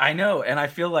is. I know, and I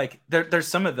feel like there's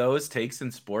some of those takes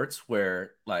in sports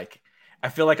where like I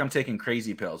feel like I'm taking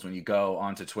crazy pills when you go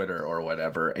onto Twitter or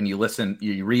whatever, and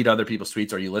you read other people's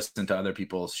tweets or you listen to other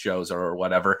people's shows or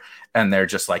whatever, and they're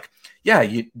just like, yeah,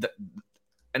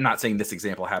 I'm not saying this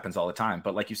example happens all the time,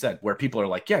 but like you said, where people are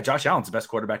like, yeah, Josh Allen's the best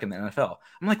quarterback in the NFL.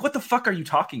 I'm like, what the fuck are you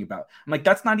talking about? I'm like,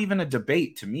 that's not even a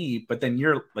debate to me. But then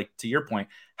you're like, to your point,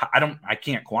 I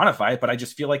can't quantify it, but I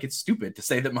just feel like it's stupid to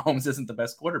say that Mahomes isn't the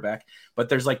best quarterback. But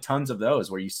there's like tons of those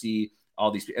where you see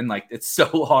all these, and like, it's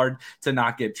so hard to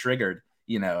not get triggered,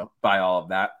 you know, by all of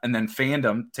that. And then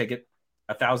fandom, take it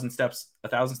 1,000 steps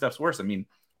worse. I mean,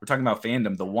 we're talking about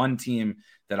fandom. The one team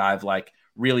that I've like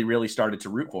really started to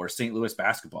root for St. Louis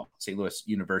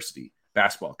University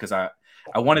basketball, because I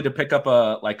wanted to pick up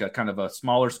a kind of a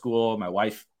smaller school. My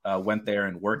wife went there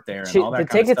and worked there and all that.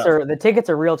 The tickets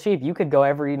are real cheap. You could go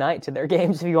every night to their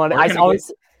games if you want. I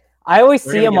always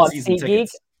see them on SeatGeek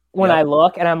when I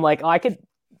look, and I'm like,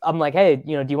 I'm like, hey,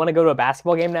 you know, do you want to go to a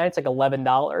basketball game tonight? It's like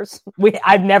 $11.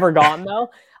 I've never gone though.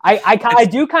 I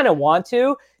do kind of want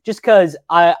to, just because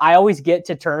I always get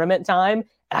to tournament time.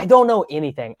 And I don't know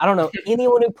anything. I don't know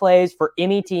anyone who plays for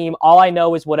any team. All I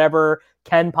know is whatever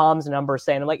Ken Palm's number is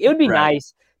saying. I'm like, it would be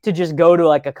nice to just go to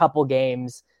like a couple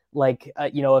games. Like,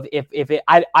 you know, if it,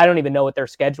 I don't even know what their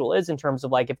schedule is in terms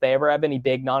of like if they ever have any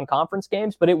big non-conference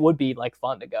games, but it would be like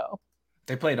fun to go.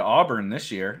 They played Auburn this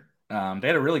year. They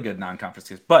had a really good non-conference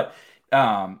game, but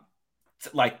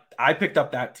like I picked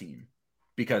up that team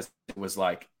because it was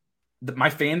like my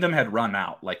fandom had run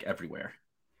out like everywhere.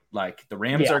 Like the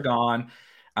Rams are gone.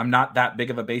 I'm not that big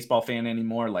of a baseball fan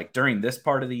anymore. Like during this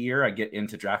part of the year, I get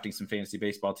into drafting some fantasy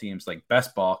baseball teams like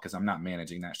Best Ball, because I'm not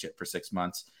managing that shit for 6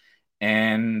 months.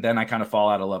 And then I kind of fall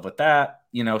out of love with that,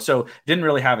 you know, so didn't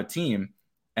really have a team.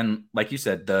 And like you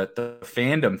said, the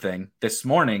fandom thing this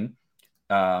morning,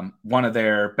 one of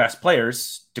their best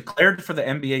players declared for the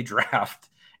NBA draft,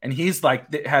 and he's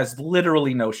like, has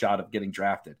literally no shot of getting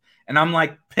drafted. And I'm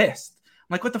like pissed.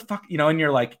 I'm like, what the fuck, you know, and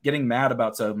you're like getting mad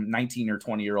about some 19 or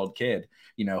 20-year-old kid,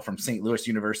 you know, from St. Louis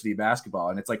University basketball.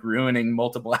 And it's like ruining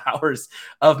multiple hours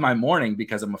of my morning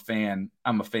because I'm a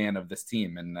fan of this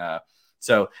team. And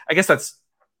so I guess that's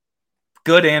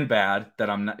good and bad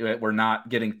that we're not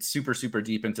getting super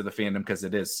deep into the fandom, because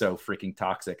it is so freaking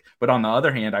toxic. But on the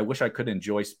other hand, I wish I could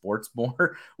enjoy sports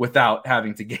more without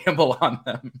having to gamble on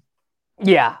them.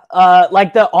 Yeah.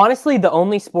 Like honestly, the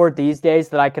only sport these days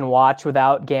that I can watch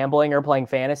without gambling or playing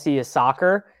fantasy is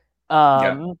soccer.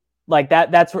 Like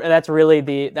that's really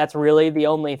the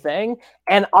only thing.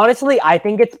 And honestly, I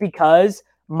think it's because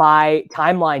my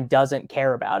timeline doesn't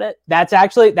care about it. That's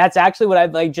actually what I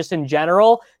like. Just in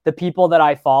general, the people that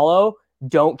I follow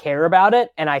don't care about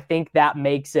it, and I think that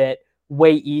makes it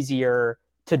way easier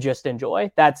to just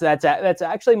enjoy. That's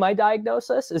actually my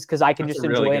diagnosis, is because I can just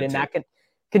enjoy it, and that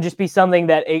can just be something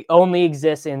that it only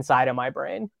exists inside of my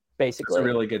brain, basically. That's a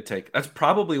really good take. That's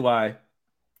probably why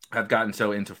I've gotten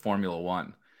so into Formula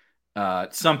One.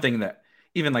 Something that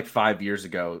even like 5 years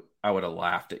ago, I would have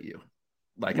laughed at you.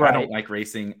 Like, I don't like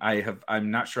racing.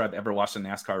 I'm not sure I've ever watched a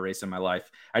NASCAR race in my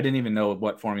life. I didn't even know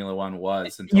what Formula One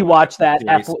was. You watched that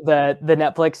the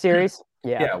Netflix series?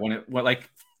 Yeah. When it went like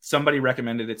somebody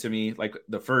recommended it to me like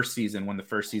the first season. When the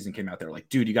first season came out, they were like,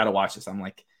 dude, you got to watch this. I'm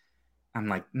like,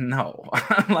 no,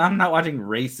 I'm not watching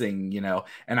racing,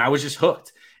 and I was just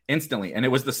hooked instantly. And it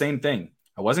was the same thing.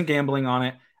 I wasn't gambling on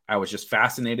it. I was just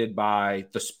fascinated by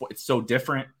the sport. It's so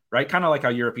different, right? Kind of like how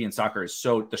European soccer is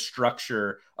the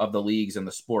structure of the leagues and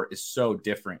the sport is so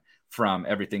different from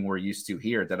everything we're used to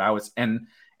here that I was, and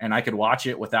I could watch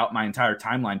it without my entire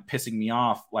timeline pissing me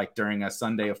off, like during a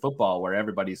Sunday of football where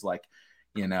everybody's like,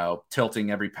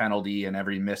 tilting every penalty and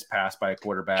every missed pass by a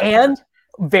quarterback. And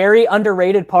very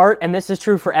underrated part, and this is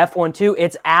true for F1 too,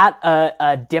 it's at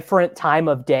a different time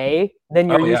of day than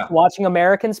you're used to watching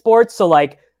American sports. So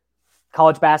like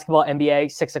college basketball,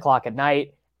 NBA, 6 o'clock at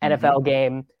night, NFL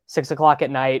game, 6 o'clock at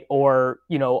night, or,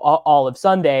 all of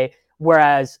Sunday.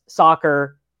 Whereas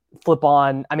soccer, flip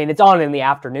on, I mean, it's on in the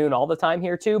afternoon all the time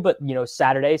here too, but,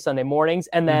 Saturday, Sunday mornings.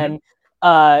 And then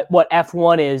what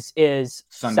F1 is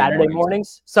Saturday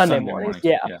mornings, Sunday mornings.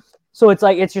 Yeah. So it's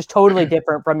like, it's just totally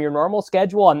different from your normal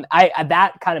schedule. And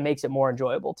that kind of makes it more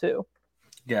enjoyable too.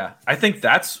 Yeah. I think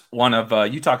that's one of,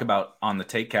 you talk about on the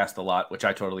TakeCast a lot, which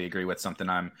I totally agree with, something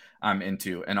I'm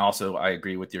into. And also I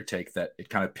agree with your take that it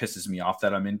kind of pisses me off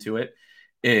that I'm into it,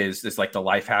 is this like the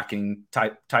life hacking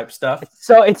type stuff.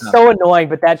 So it's so annoying,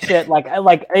 but that shit,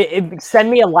 send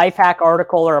me a life hack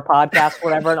article or a podcast,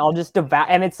 whatever, and I'll just devour.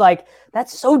 And it's like,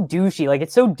 that's so douchey. Like,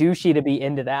 it's so douchey to be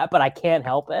into that, but I can't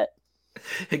help it.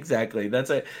 Exactly.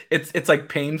 It's like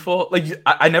painful. Like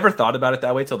I never thought about it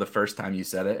that way till the first time you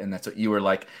said it. And that's what you were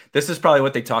like, this is probably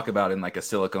what they talk about in like a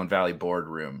Silicon Valley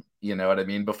boardroom. You know what I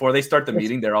mean? Before they start the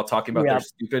meeting, they're all talking about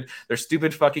their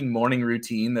stupid fucking morning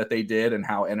routine that they did and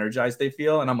how energized they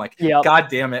feel. And I'm like, God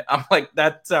damn it. I'm like,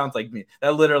 that sounds like me.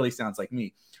 That literally sounds like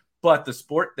me. But the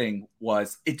sport thing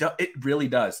was, it really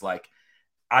does. Like,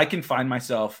 I can find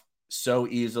myself so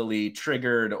easily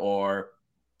triggered or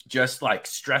just like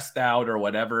stressed out or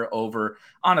whatever over,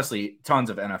 honestly, tons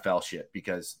of NFL shit,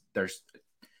 because there's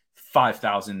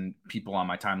 5,000 people on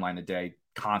my timeline a day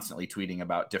constantly tweeting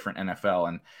about different NFL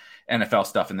and NFL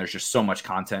stuff. And there's just so much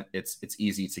content. It's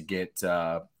easy to get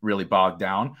really bogged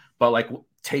down, but like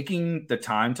taking the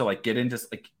time to like get into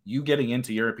like you getting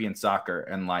into European soccer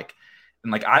and I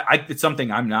it's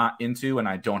something I'm not into and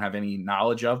I don't have any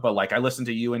knowledge of, but like I listened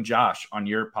to you and Josh on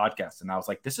your podcast and I was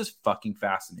like, this is fucking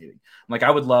fascinating. I'm like, I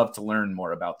would love to learn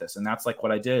more about this. And that's like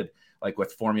what I did, like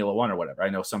with Formula One or whatever. I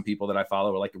know some people that I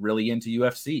follow are like really into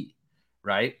UFC,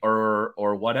 right? Or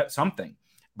what, something,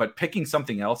 but picking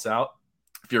something else out,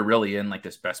 if you're really in like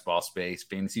this best ball space,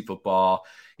 fantasy football,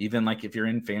 even like if you're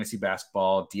in fantasy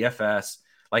basketball, DFS,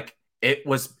 like it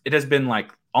has been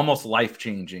like almost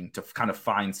life-changing to kind of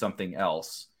find something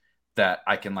else that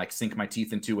I can like sink my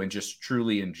teeth into and just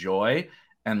truly enjoy.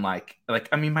 And like,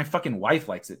 I mean, my fucking wife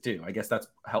likes it too. I guess that's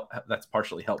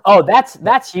partially helpful. Oh,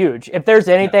 that's huge. If there's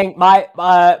anything, my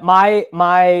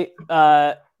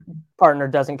partner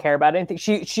doesn't care about anything.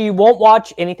 She won't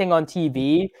watch anything on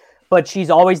TV, but she's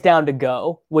always down to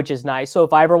go, which is nice. So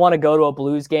if I ever want to go to a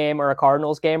Blues game or a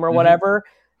Cardinals game or whatever,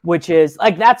 which is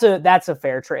like, that's a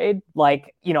fair trade.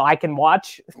 Like, I can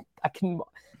watch a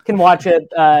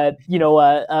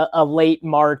late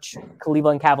March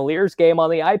Cleveland Cavaliers game on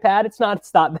the iPad. It's not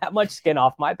that much skin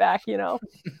off my back, Yeah,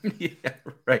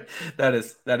 right. That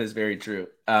is very true.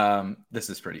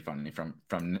 This is pretty funny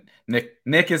from Nick.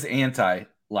 Nick is anti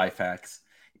life hacks.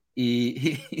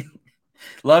 He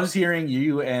loves hearing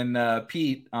you and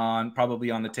Pete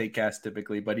probably on the TakeCast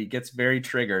typically, but he gets very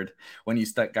triggered when you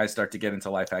guys start to get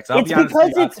into life hacks. It's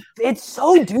because it's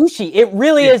so douchey. It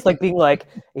really is like being like,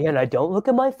 and I don't look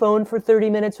at my phone for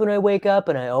 30 minutes when I wake up,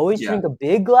 and I always drink a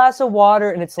big glass of water.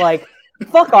 And it's like,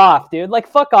 fuck off, dude. Like,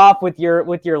 fuck off with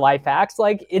your life hacks.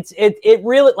 Like, it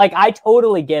really, like, I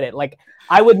totally get it. Like,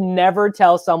 I would never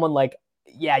tell someone like,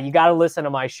 yeah, you got to listen to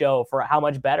my show for how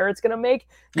much better it's going to make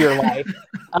your life.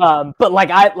 But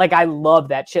I love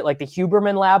that shit. Like the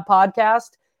Huberman Lab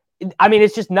podcast. I mean,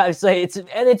 it's just not,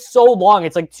 it's so long.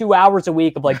 It's like 2 hours a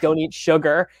week of like, don't eat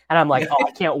sugar. And I'm like, oh,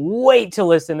 I can't wait to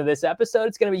listen to this episode.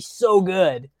 It's going to be so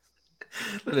good.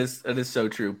 That is so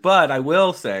true. But I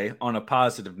will say on a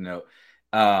positive note,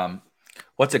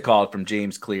 what's it called from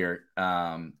James Clear?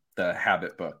 The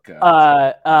habit book,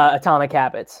 Atomic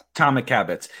Habits.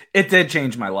 It did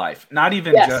change my life. Not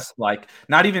even just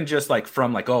like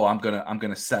from like, oh, I'm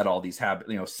gonna set all these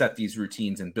habits, set these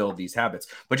routines and build these habits,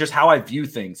 but just how I view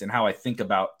things and how I think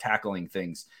about tackling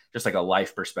things, just like a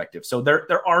life perspective. So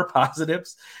there are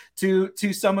positives to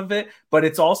some of it, but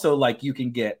it's also like you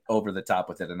can get over the top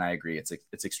with it. And I agree, it's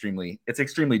extremely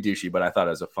douchey, but I thought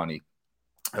it was a funny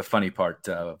part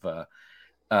of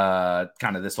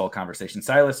kind of this whole conversation.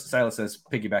 Silas says,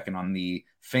 piggybacking on the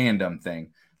fandom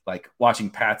thing, like watching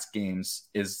Pats games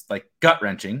is like gut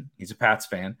wrenching. He's a Pats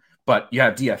fan, but you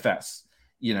have DFS,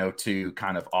 to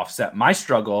kind of offset my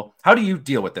struggle. How do you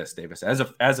deal with this, Davis? As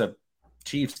a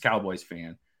Chiefs Cowboys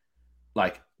fan,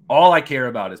 like all I care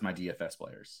about is my DFS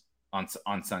players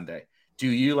on Sunday. Do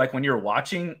you, like, when you're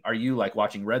watching, are you like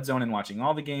watching Red Zone and watching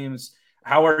all the games?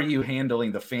 How are you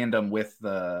handling the fandom with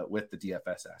the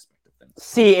DFS aspect of things?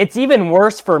 See, it's even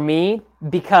worse for me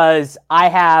because I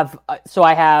have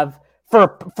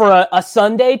for a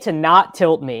Sunday to not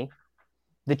tilt me,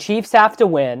 the Chiefs have to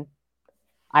win.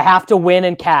 I have to win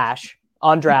in cash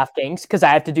on DraftKings because I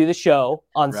have to do the show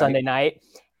on Sunday night.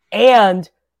 And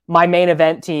my main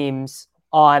event teams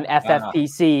on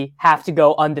FFPC have to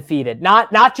go undefeated.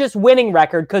 Not just winning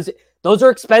record, because those are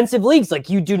expensive leagues. Like,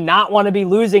 you do not want to be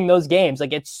losing those games.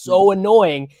 Like, it's so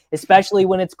annoying, especially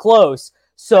when it's close.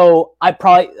 So I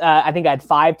think I had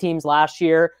 5 teams last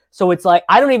year. So it's like,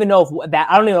 I don't even know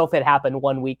if it happened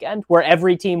one weekend where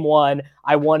every team won.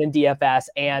 I won in DFS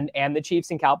and the Chiefs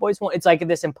and Cowboys won. It's like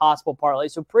this impossible parlay.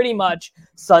 So pretty much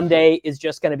Sunday is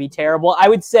just going to be terrible. I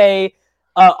would say,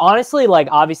 honestly, like,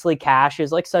 obviously cash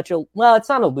is like it's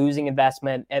not a losing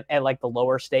investment at like the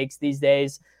lower stakes these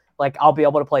days. Like, I'll be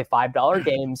able to play $5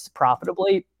 games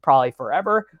profitably probably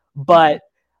forever, but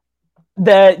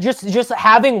just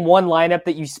having one lineup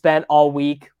that you spent all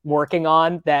week working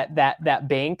on that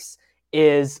banks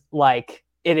is like,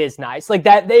 it is nice. Like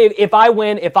that, if I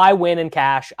win in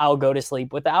cash, I'll go to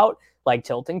sleep without like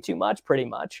tilting too much, pretty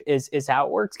much is how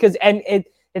it works.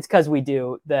 It's because we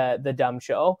do the dumb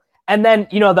show. And then,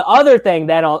 the other thing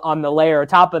then on the layer on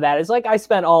top of that is, like, I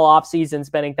spent all off season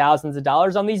spending thousands of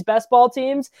dollars on these best ball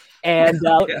teams, and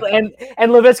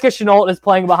and Laviska Shenault is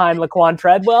playing behind Laquan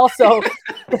Treadwell. So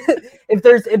if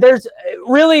there's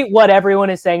really what everyone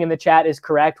is saying in the chat is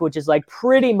correct, which is like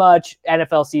pretty much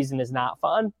NFL season is not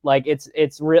fun. Like it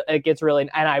gets really,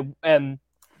 and I am,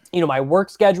 my work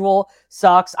schedule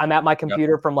sucks. I'm at my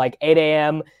computer from like 8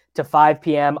 a.m. to 5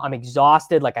 p.m. I'm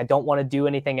exhausted. Like, I don't want to do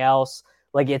anything else.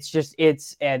 Like,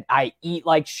 and I eat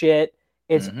like shit.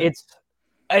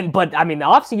 But I mean, the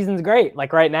off season's great.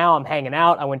 Like, right now I'm hanging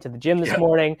out. I went to the gym this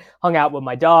morning, hung out with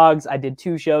my dogs. I did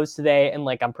 2 shows today, and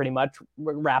like, I'm pretty much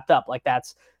wrapped up. Like,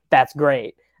 that's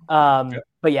great. But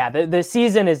yeah, the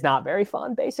season is not very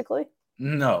fun, basically.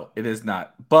 No, it is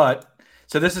not. But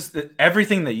so this is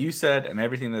everything that you said and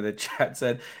everything that the chat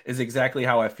said is exactly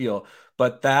how I feel.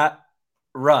 But that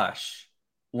rush,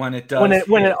 when it does,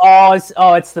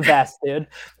 it's the best, dude.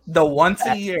 The once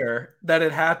a year that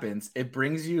it happens, it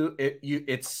brings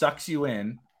it sucks you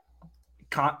in.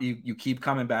 You keep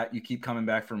coming back. You keep coming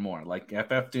back for more. Like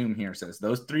FF Doom here says,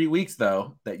 those 3 weeks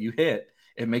though that you hit,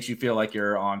 it makes you feel like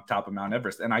you're on top of Mount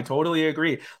Everest. And I totally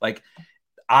agree. Like,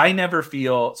 I never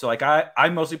feel so. Like, I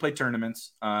mostly play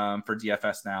tournaments for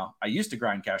DFS now. I used to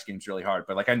grind cash games really hard,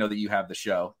 but like, I know that you have the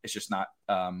show. It's just not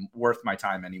worth my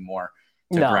time anymore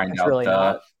to grind out really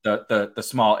the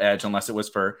small edge, unless it was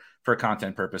for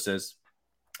content purposes.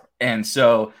 And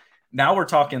so now we're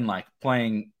talking like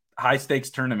playing high stakes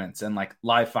tournaments and like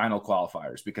live final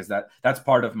qualifiers, because that's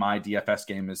part of my DFS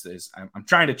game is I'm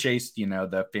trying to chase,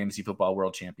 the Fantasy Football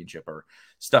World Championship or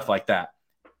stuff like that.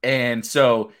 And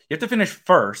so you have to finish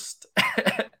first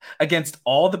against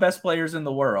all the best players in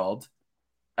the world,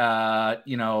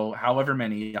 however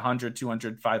many, 100,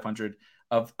 200, 500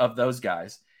 of those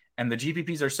guys. And the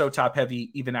GPPs are so top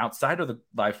heavy, even outside of the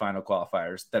live final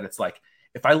qualifiers, that it's like,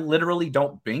 if I literally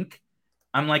don't bink,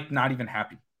 I'm like not even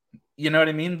happy. You know what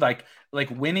I mean? Like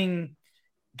winning,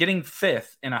 getting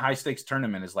 5th in a high stakes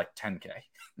tournament is like 10K.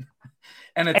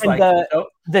 And it's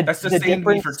that's the same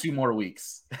me for 2 more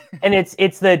weeks. And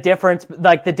it's the difference,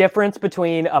 like the difference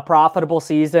between a profitable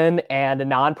season and a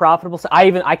non-profitable.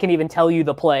 I can even tell you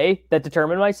the play that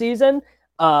determined my season.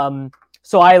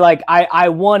 So I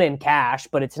won in cash,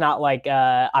 but it's not like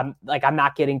I'm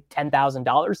not getting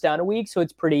 $10,000 down a week. So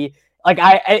it's pretty, like,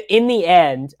 I in the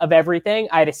end of everything,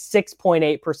 I had a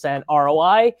 6.8%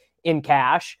 ROI in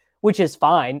cash, which is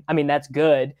fine. I mean, that's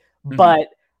good, but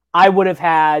I would have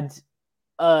had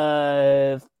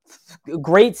a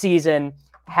great season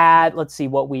had, let's see,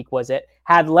 what week was it?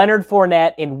 Had Leonard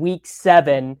Fournette in week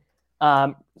 7.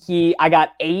 I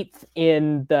got 8th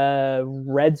in the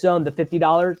red zone, the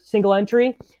 $50 single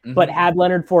entry, but had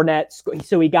Leonard Fournette.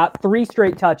 So he got 3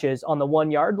 straight touches on the 1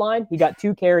 yard line. He got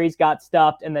 2 carries, got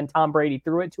stuffed, and then Tom Brady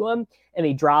threw it to him and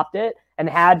he dropped it. And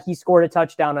had he scored a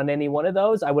touchdown on any one of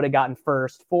those, I would have gotten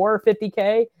first for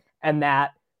 $50K, and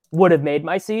that would have made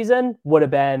my season. Would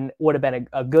have been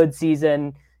a good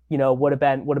season. Would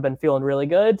have been feeling really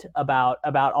good about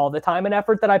all the time and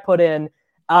effort that I put in.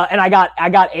 And I got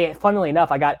funnily enough,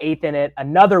 I got 8th in it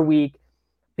another week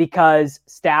because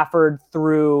Stafford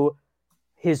threw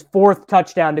his 4th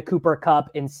touchdown to Cooper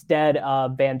Kupp instead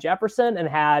of Van Jefferson, and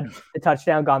had the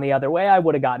touchdown gone the other way, I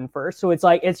would have gotten first. So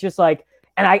it's just like,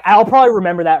 and I'll probably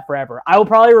remember that forever. I will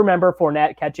probably remember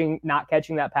Fournette not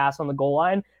catching that pass on the goal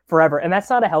line forever. And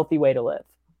that's not a healthy way to live.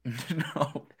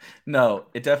 No,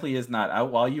 it definitely is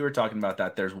not. While you were talking about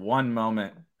that, there's one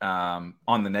moment on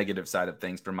the negative side of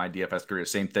things from my DFS career,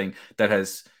 same thing that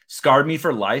has scarred me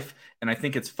for life. And I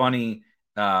think it's funny,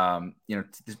 like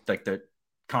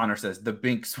Connor says, the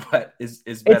Bink sweat is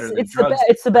better than drugs.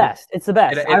 It's the best. It's the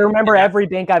best. I remember every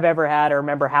Bink I've ever had. I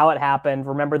remember how it happened.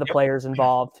 Remember the players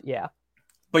involved. Yeah.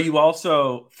 But you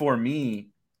also, for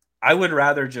me, I would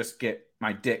rather just get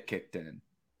my dick kicked in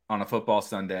on a football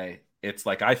Sunday. It's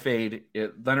like I fade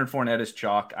it. Leonard Fournette is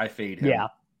chalk. I fade him. Yeah.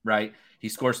 Right. He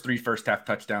scores 3 first-half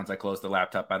touchdowns. I close the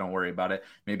laptop. I don't worry about it.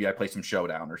 Maybe I play some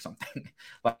Showdown or something.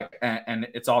 and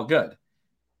it's all good.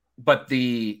 But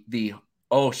the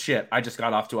oh shit, I just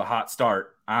got off to a hot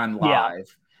start on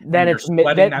live. Then it's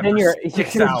then you're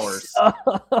 6 hours.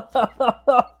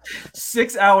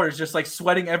 6 hours just like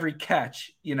sweating every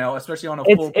catch, especially on a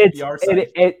full PPR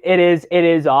site. It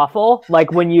is awful.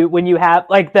 Like when you have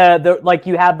like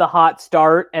you have the hot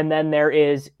start, and then there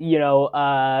is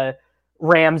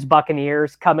Rams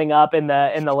Buccaneers coming up in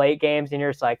the late games, and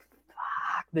you're just like,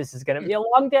 fuck, this is gonna be a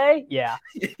long day. Yeah.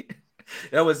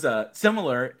 That was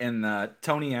similar. And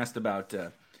Tony asked about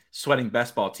sweating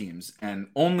best ball teams, and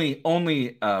only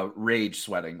rage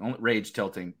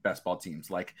tilting best ball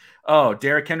teams. Like, oh,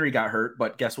 Derrick Henry got hurt,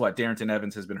 but guess what? Darrington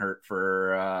Evans has been hurt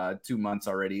for 2 months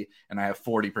already, and I have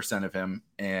 40% of him,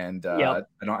 and I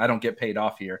don't get paid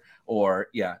off here. Or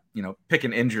pick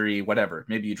an injury, whatever.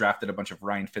 Maybe you drafted a bunch of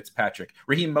Ryan Fitzpatrick.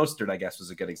 Raheem Mostert, I guess,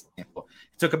 was a good example.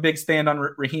 He took a big stand on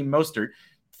Raheem Mostert,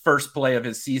 first play of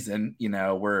his season,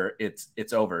 where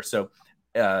it's over. So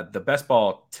the best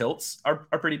ball tilts are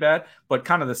pretty bad, but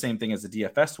kind of the same thing as the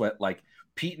DFS sweat. Like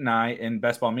Pete and I in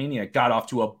Best Ball Mania got off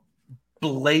to a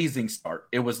blazing start.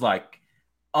 It was like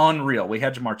unreal. We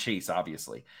had Jamar Chase,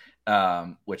 obviously,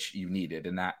 which you needed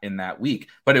in that week,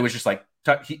 but it was just like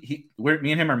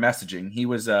me and him are messaging. He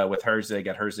was with Herzig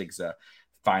at Herzig's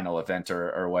final event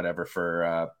or whatever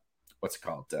for what's it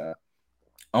called,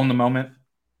 Own the Moment.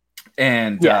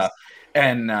 And yes.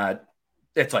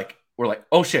 It's like we're like,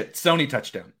 oh shit, Sony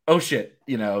touchdown. Oh shit,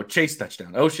 Chase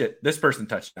touchdown. Oh shit, this person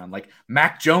touchdown. Like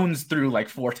Mac Jones threw like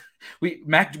 4. We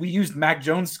used Mac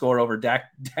Jones score over Dak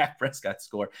Prescott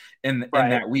score in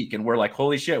that week, and we're like,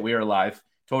 holy shit, we are live,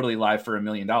 totally live for $1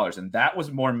 million. And that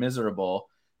was more miserable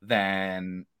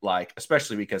than like,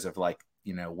 especially because of like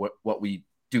what we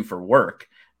do for work,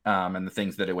 and the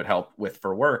things that it would help with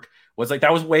for work was like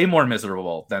that was way more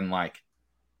miserable than like.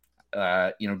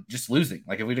 Just losing.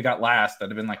 Like if we'd have got last, I'd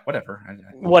have been like, whatever.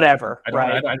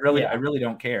 I really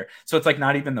don't care. So it's like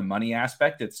not even the money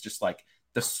aspect. It's just like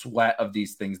the sweat of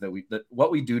these things that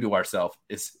what we do to ourselves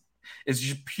is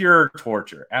just pure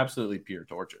torture. Absolutely pure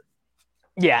torture.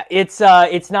 Yeah, it's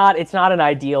not an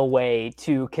ideal way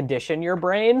to condition your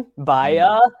brain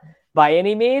by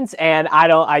any means. And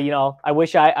I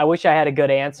wish I had a good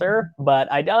answer,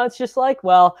 but I don't. It's just like,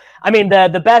 well, I mean,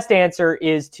 the best answer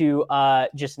is to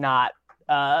just not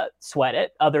sweat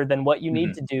it, other than what you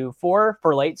need to do for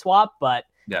late swap. But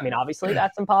I mean, obviously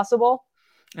that's impossible.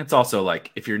 It's also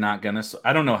like, if you're not going to,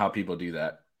 I don't know how people do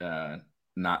that.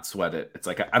 Not sweat it. It's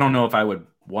like, I don't know if I would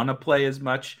want to play as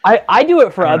much. I do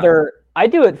it for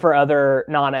other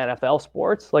non-NFL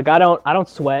sports. Like I don't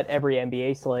sweat every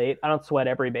NBA slate. I don't sweat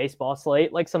every baseball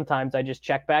slate. Like sometimes I just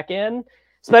check back in,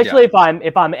 especially if I'm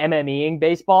MMEing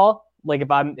baseball. Like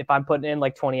if I'm putting in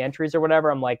like 20 entries or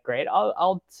whatever, I'm like, great.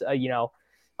 I'll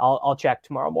check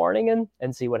tomorrow morning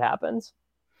and see what happens.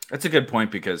 That's a good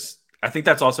point, because I think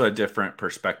that's also a different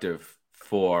perspective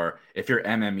for if you're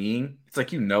MMEing. It's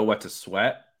like what to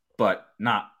sweat, but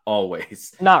not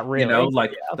always. Not really.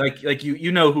 Like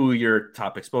you know who your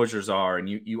top exposures are, and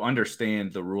you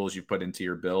understand the rules you put into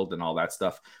your build and all that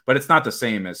stuff. But it's not the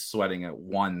same as sweating at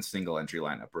one single entry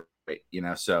lineup, right?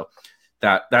 So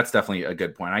that's definitely a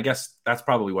good point. I guess that's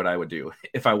probably what I would do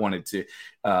if I wanted to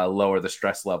lower the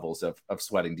stress levels of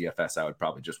sweating DFS. I would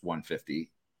probably just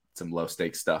 150 some low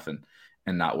stakes stuff and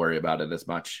not worry about it as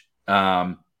much.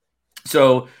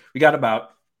 So we got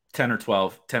about 10 or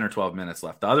 12 minutes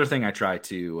left. The other thing I try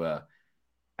to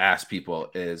ask people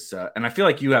is, and I feel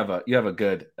like you have a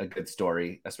good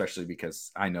story, especially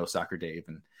because I know Soccer Dave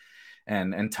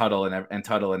and Tuttle and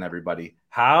Tuttle and everybody.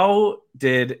 How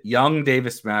did young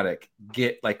Davis Maddock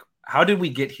get, like, how did we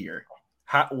get here?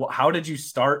 How did you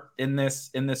start in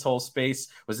this whole space?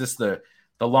 Was this the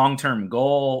the long-term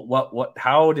goal?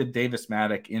 How did Davis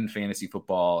Maddock in fantasy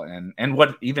football and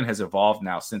what even has evolved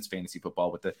now since fantasy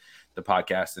football with the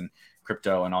podcast and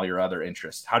crypto and all your other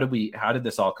interests? How did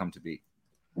this all come to be?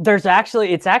 It's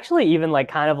actually even like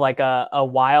kind of like a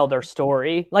wilder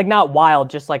story, like not wild,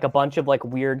 just like a bunch of like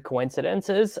weird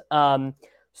coincidences.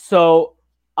 So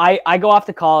I go off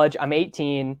to college. I'm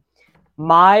 18.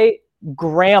 My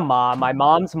grandma, my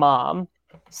mom's mom,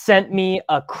 sent me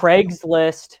a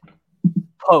Craigslist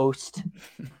post.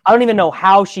 I don't even know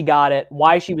how she got it,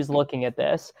 why she was looking at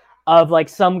this, of like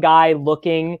some guy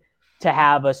looking to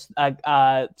have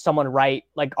someone write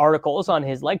like articles on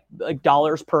his like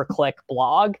dollars per click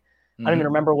blog. I don't even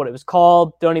remember what it was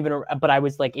called. But I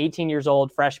was like 18 years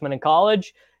old, freshman in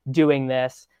college, doing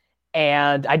this,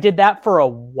 and I did that for a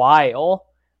while.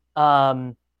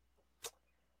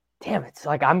 It's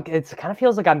like it kind of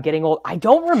feels like I'm getting old. I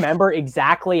don't remember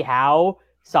exactly how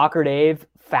Soccer Dave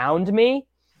found me.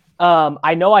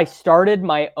 I know I started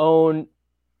my own.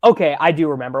 Okay, I do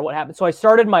remember what happened. So I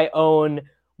started my own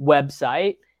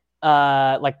website,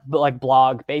 like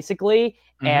blog basically,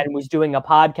 and was doing a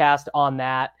podcast on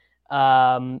that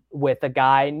with a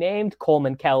guy named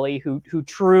Coleman Kelly, who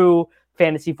true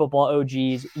fantasy football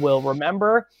OGs will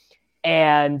remember.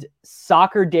 And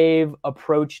Soccer Dave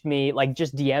approached me, like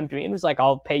just DM'd me and was like,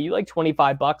 I'll pay you like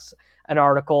 $25 an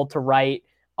article to write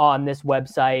on this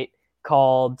website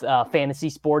called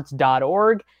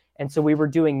fantasysports.org. And so we were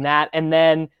doing that. And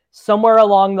then somewhere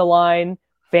along the line,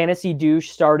 Fantasy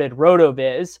Douche started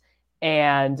RotoViz.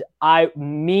 And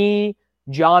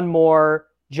John Moore,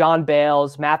 John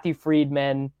Bales, Matthew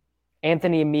Friedman,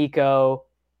 Anthony Amico,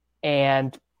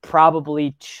 and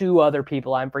probably two other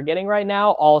people I'm forgetting right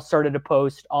now all started to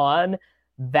post on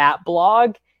that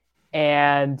blog.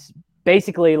 And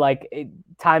basically like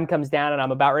time comes down and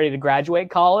I'm about ready to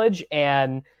graduate college,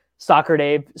 and Soccer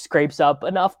Dave scrapes up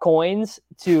enough coins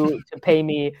to pay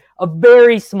me a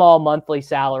very small monthly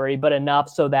salary, but enough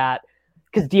so that,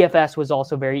 because DFS was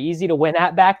also very easy to win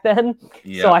at back then.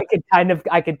 Yeah. So I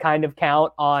could kind of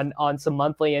count on some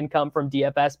monthly income from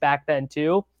DFS back then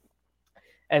too.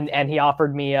 And he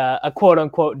offered me a quote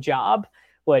unquote job,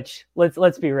 which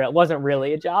let's be real, it wasn't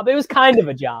really a job. It was kind of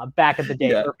a job back in the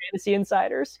day for fantasy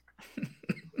insiders.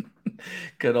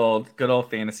 Good old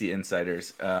fantasy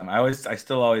insiders. I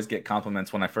still always get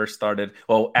compliments when I first started.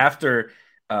 Well, after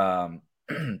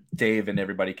Dave and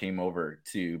everybody came over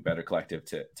to Better Collective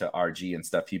to RG and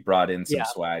stuff, he brought in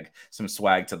some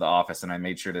swag to the office, and I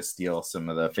made sure to steal some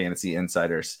of the fantasy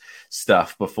insiders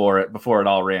stuff before it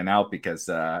all ran out, because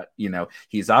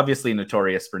he's obviously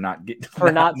notorious for not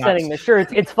sending the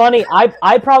shirts. It's funny,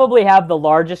 I probably have the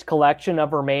largest collection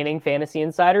of remaining fantasy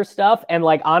insider stuff, and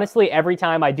like honestly every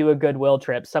time I do a Goodwill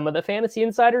trip, some of the fantasy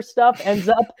insider stuff ends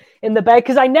up in the bag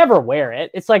because I never wear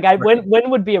it. It's like when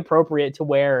would be appropriate to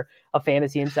wear a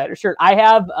fantasy insider shirt? I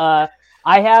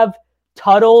have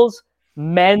Tuttle's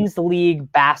men's league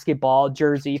basketball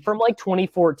jersey from like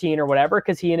 2014 or whatever,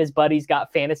 because he and his buddies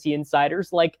got fantasy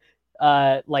insiders like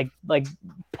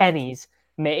pennies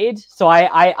made. So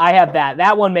I have that.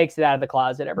 That one makes it out of the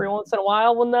closet every once in a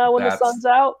while when the sun's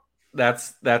out.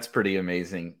 That's pretty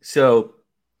amazing. So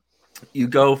you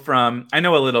go from, I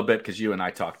know a little bit because you and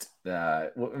I talked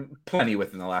plenty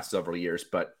within the last several years,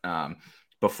 but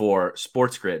before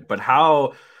SportsGrid, but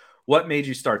what made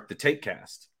you start the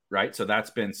TapeCast, right? So that's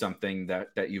been something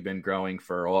that you've been growing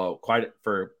for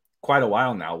quite a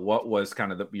while now. What was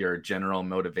kind of your general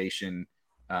motivation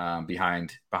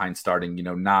behind starting,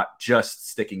 not just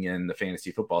sticking in the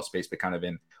fantasy football space, but kind of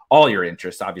in all your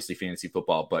interests, obviously fantasy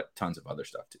football, but tons of other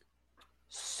stuff too?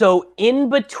 So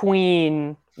in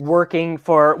between working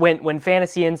for when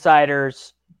Fantasy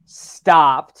Insiders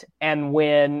stopped and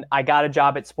when I got a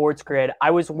job at SportsGrid,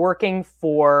 I was working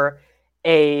for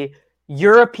a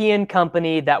European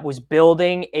company that was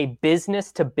building a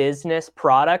business-to-business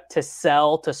product to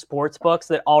sell to sports books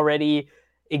that already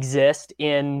exist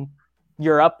in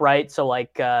Europe, right? So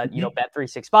like,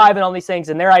 Bet365 and all these things.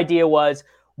 And their idea was,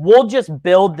 we'll just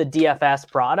build the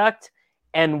DFS product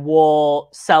and we'll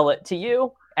sell it to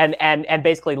you and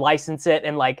basically license it.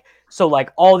 And like, so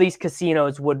like all these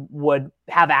casinos would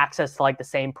have access to like the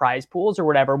same prize pools or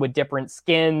whatever with different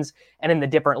skins and in the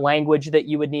different language that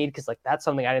you would need. Cause like, that's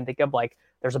something I didn't think of. Like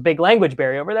there's a big language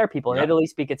barrier over there. People in Italy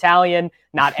speak Italian.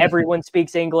 Not everyone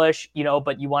speaks English,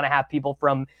 but you want to have people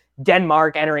from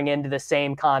Denmark entering into the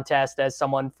same contest as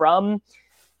someone from,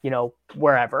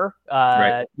 wherever,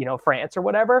 France or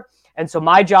whatever. And so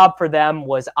my job for them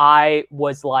was I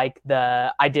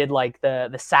did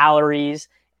the salaries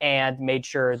and made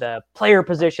sure the player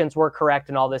positions were correct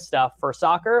and all this stuff for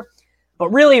soccer. But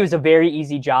really, it was a very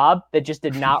easy job that just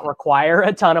did not require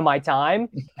a ton of my time.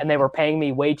 And they were paying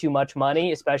me way too much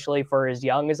money, especially for as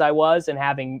young as I was and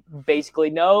having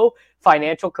basically no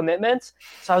financial commitments.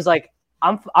 So I was like,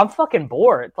 I'm fucking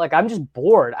bored. Like, I'm just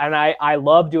bored. And I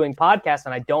love doing podcasts,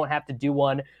 and I don't have to do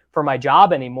one for my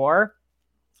job anymore.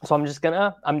 So I'm just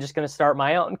gonna start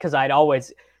my own, because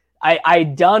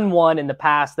I'd done one in the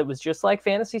past that was just like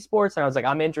fantasy sports, and I was like,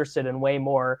 I'm interested in way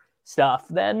more stuff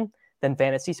than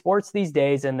fantasy sports these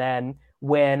days. And then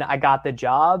when I got the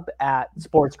job at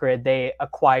Sports Grid, they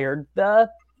acquired the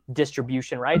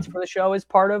distribution rights for the show as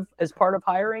part of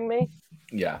hiring me.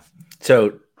 Yeah.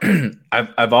 So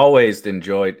I've always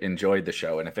enjoyed the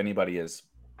show, and if anybody is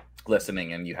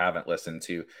listening and you haven't listened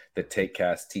to the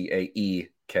Takecast,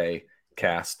 TAEK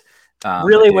cast,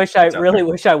 really wish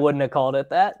I wouldn't have called it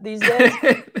that these days.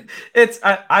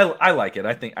 I like it.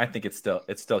 I think it's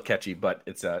still catchy, but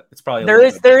it's probably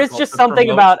there is just something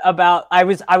about I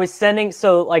was sending,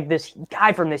 so like this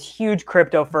guy from this huge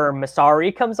crypto firm,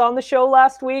 Masari, comes on the show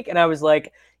last week, and I was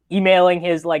like emailing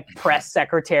his like press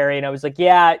secretary, and I was like,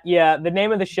 yeah, the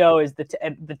name of the show is the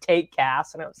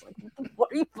Takecast, and I was like,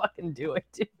 what are you fucking doing,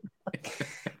 dude? Like,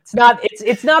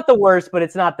 it's not the worst, but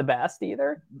it's not the best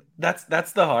either.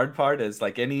 That's the hard part, is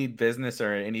like any business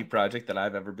or any project that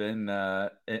I've ever been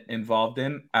involved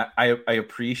in, I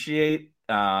appreciate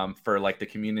for like the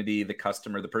community, the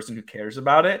customer, the person who cares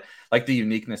about it, like the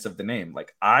uniqueness of the name.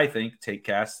 Like, I think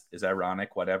Takecast is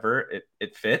ironic, whatever,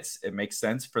 it fits, it makes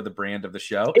sense for the brand of the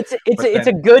show. It's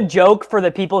a good joke for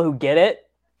the people who get it.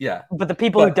 Yeah. But the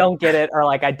people who don't get it are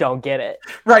like, I don't get it.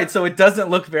 Right. So it doesn't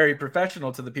look very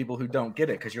professional to the people who don't get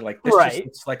it, because you're like, this just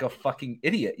looks like a fucking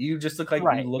idiot. You just look like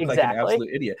you look like an absolute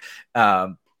idiot.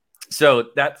 So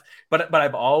that's, but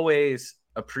I've always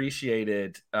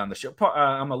appreciated the show.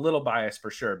 I'm a little biased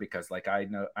for sure, because like I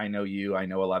know you, I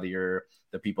know a lot of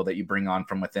the people that you bring on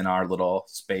from within our little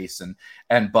space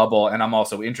and bubble, and I'm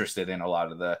also interested in a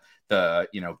lot of the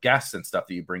guests and stuff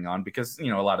that you bring on, because a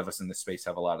lot of us in this space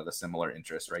have a lot of the similar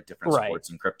interests, right? Different sports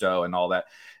and crypto and all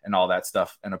that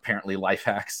stuff. And apparently life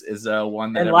hacks is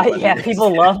one that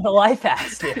people love the life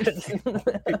hacks.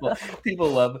 people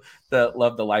love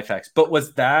the life hacks. But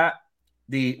was that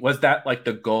like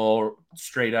the goal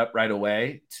straight up right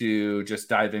away, to just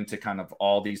dive into kind of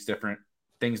all these different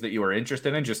things that you were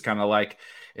interested in, just kind of like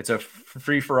it's a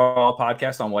free for all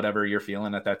podcast on whatever you're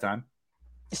feeling at that time?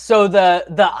 So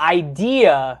the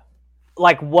idea,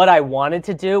 like what I wanted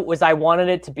to do, was I wanted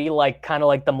it to be like kind of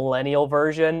like the millennial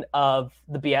version of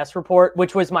the BS Report,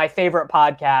 which was my favorite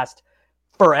podcast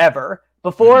forever.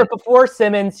 Before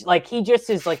Simmons, like he just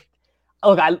is like,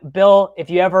 look, Bill, if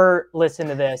you ever listen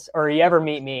to this or you ever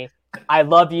meet me, I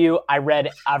love you. I've read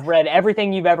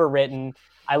everything you've ever written.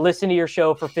 I listened to your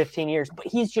show for 15 years, but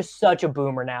he's just such a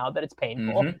boomer now that it's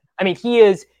painful. Mm-hmm. I mean, he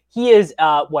is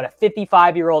a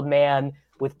 55-year-old man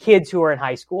with kids who are in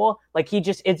high school. Like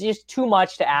it's just too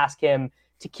much to ask him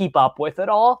to keep up with it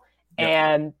all.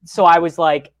 Yeah. And so I was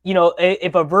like,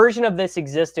 if a version of this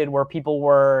existed where people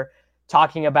were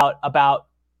talking about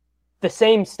the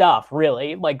same stuff,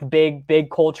 really, like big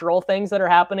cultural things that are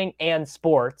happening and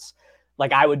sports,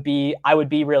 like I would be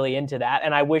really into that.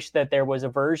 And I wish that there was a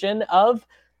version of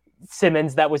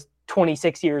Simmons that was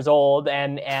 26 years old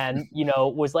and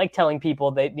was like telling people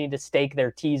they need to stake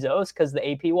their Tezos because the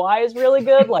APY is really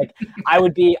good. Like I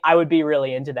would be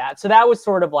really into that. So that was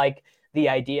sort of like the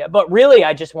idea. But really,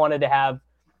 I just wanted to have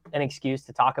an excuse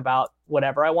to talk about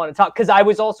whatever I want to talk, because I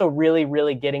was also really,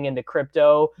 really getting into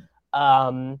crypto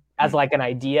as like an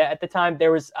idea at the time.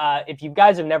 There was, if you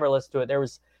guys have never listened to it, there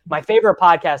was my favorite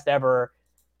podcast ever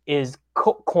is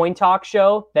Coin Talk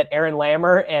Show that Aaron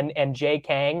Lammer and Jay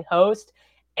Kang host.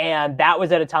 And that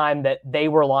was at a time that they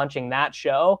were launching that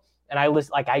show. And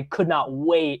I could not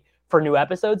wait for new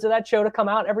episodes of that show to come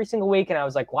out every single week. And I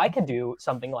was like, well, I could do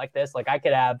something like this. Like I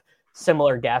could have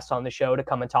similar guests on the show to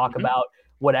come and talk about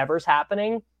whatever's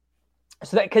happening.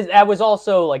 So because that was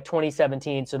also like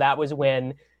 2017. So that was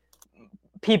when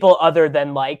people other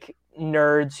than like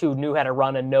nerds who knew how to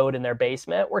run a node in their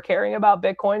basement were caring about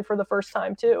Bitcoin for the first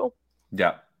time too.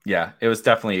 Yeah. It was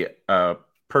definitely a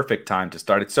perfect time to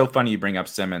start. It's so funny you bring up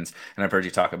Simmons, and I've heard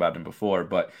you talk about him before,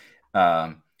 but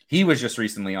he was just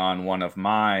recently on one of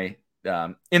my,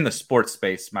 in the sports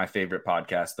space, my favorite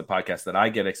podcast, the podcast that I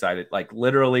get excited, like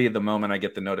literally the moment I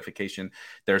get the notification,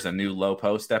 there's a new Low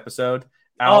Post episode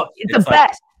out. Oh, it's the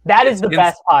best. That is the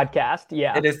best podcast.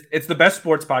 Yeah, it is. It's the best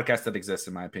sports podcast that exists,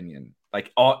 in my opinion.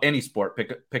 Like any sport,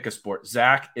 pick a sport.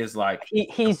 Zach is like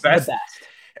he's the best.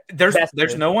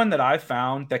 There's no one that I've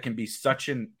found that can be such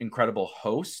an incredible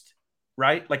host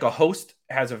right? Like a host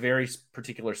has a very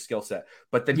particular skill set,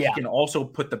 but then he can also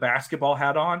put the basketball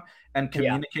hat on and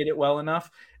communicate it well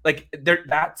enough. Like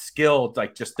that skill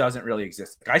like just doesn't really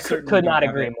exist. Like, I certainly could not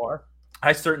agree more.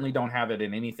 I certainly don't have it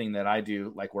in anything that I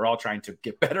do. Like we're all trying to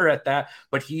get better at that,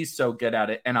 but he's so good at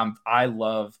it. And I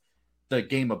love the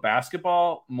game of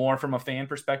basketball more from a fan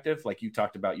perspective. Like you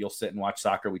talked about, you'll sit and watch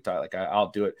soccer. We talk like I'll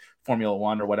do it Formula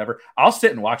One or whatever. I'll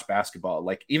sit and watch basketball,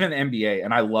 like even the NBA.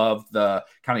 And I love the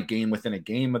kind of game within a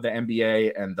game of the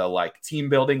NBA and the like team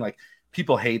building. Like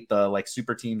people hate the like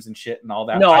super teams and shit and all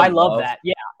that. No, I love that.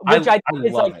 Yeah. Which I think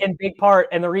is like it. in big part.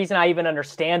 And the reason I even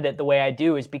understand it the way I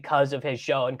do is because of his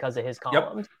show and because of his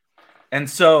columns. Yep. And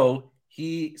so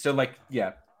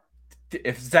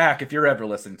if Zach, if you're ever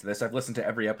listening to this, I've listened to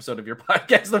every episode of your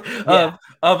podcast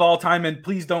of all time, and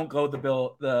please don't go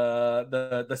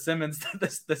the Simmons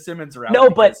the Simmons route. No,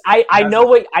 but I know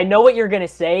what you're gonna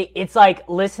say. It's like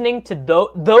listening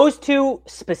to those two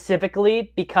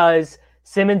specifically because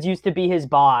Simmons used to be his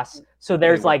boss, so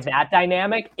there's like that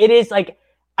dynamic. It is like,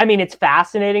 I mean, it's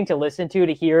fascinating to listen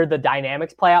to hear the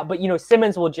dynamics play out. But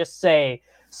Simmons will just say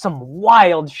some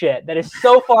wild shit that is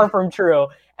so far from true,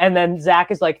 and then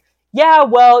Zach is like, yeah,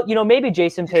 well, maybe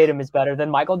Jason Tatum is better than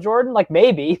Michael Jordan. Like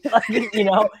maybe, but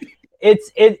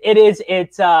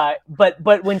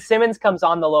when Simmons comes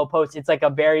on the low post, it's like a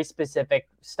very specific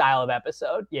style of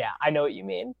episode. Yeah, I know what you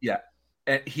mean. Yeah,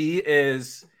 and he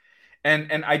is,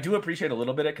 and I do appreciate a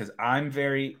little bit of it because I'm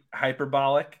very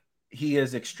hyperbolic. He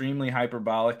is extremely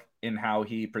hyperbolic in how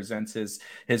he presents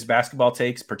his basketball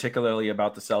takes, particularly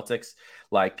about the Celtics.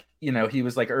 Like, he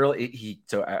was like early.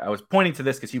 So I was pointing to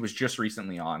this because he was just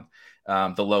recently on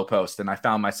the low post, and I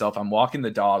found myself, I'm walking the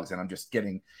dogs and I'm just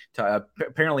getting to,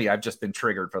 apparently I've just been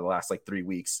triggered for the last like 3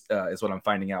 weeks is what I'm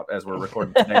finding out as we're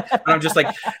recording today. But I'm just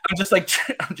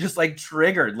like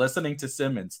triggered listening to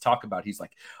Simmons talk about, he's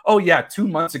like, oh yeah, 2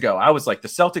 months ago, I was like, the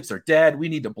Celtics are dead. We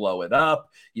need to blow it up.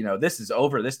 This is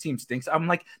over. This team stinks. I'm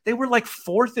like, they were like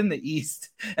 4th in the East.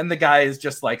 And the guy is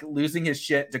just like losing his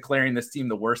shit, declaring this team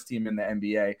the worst team in the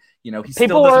NBA.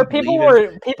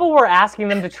 People were asking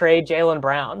them to trade Jaylen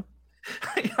Brown.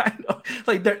 I know.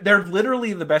 Like they're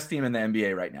literally the best team in the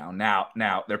NBA right now.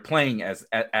 Now they're playing as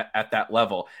at that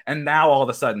level, and now all of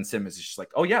a sudden Simmons is just like,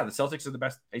 oh yeah, the Celtics are the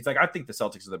best. He's like, I think the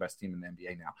Celtics are the best team in the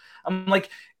NBA now. I'm like,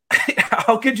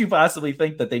 how could you possibly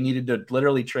think that they needed to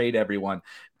literally trade everyone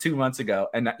 2 months ago?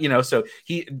 And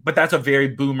but that's a very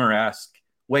boomer-esque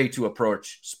way to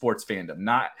approach sports fandom,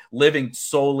 not living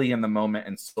solely in the moment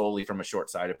and solely from a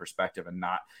short-sighted perspective, and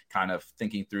not kind of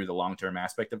thinking through the long-term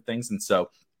aspect of things. And so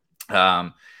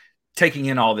taking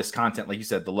in all this content, like you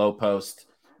said, the low post,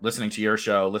 listening to your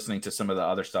show, listening to some of the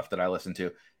other stuff that I listen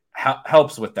to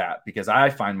helps with that, because I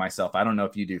find myself, I don't know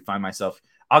if you do,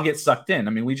 I'll get sucked in.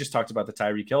 I mean, we just talked about the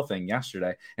Tyreek Hill thing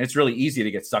yesterday, and it's really easy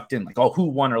to get sucked in, like, oh, who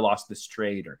won or lost this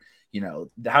trade, or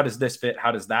how does this fit,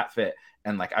 how does that fit?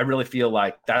 And like, I really feel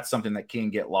like that's something that can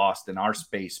get lost in our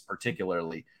space,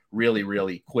 particularly really,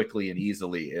 really quickly and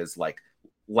easily, is like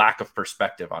lack of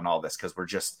perspective on all this. Because we're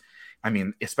just, I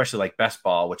mean, especially like best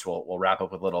ball, which we'll wrap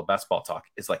up with a little best ball talk,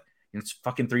 is like, it's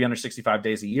fucking 365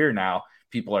 days a year now.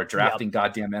 People are drafting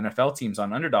goddamn NFL teams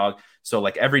on Underdog. So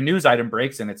like every news item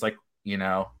breaks, and it's like,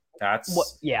 that's it.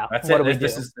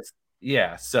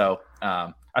 Yeah. So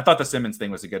I thought the Simmons thing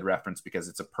was a good reference, because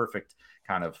it's a perfect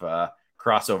kind of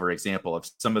crossover example of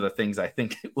some of the things I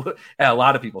think a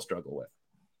lot of people struggle with.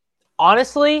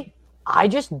 Honestly, I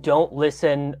just don't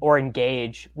listen or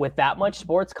engage with that much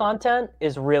sports content,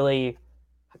 is really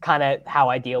kind of how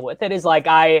I deal with it. Is like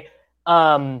I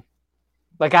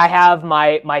have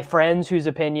my friends whose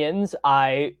opinions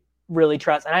I really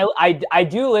trust, and I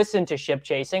do listen to Ship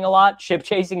Chasing a lot. Ship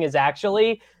Chasing is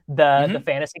actually the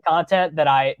fantasy content that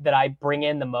I bring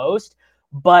in the most.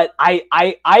 But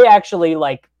I actually,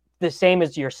 like, the same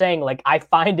as you're saying, like, I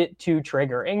find it too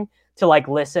triggering to like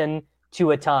listen to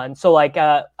a ton. So like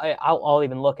I'll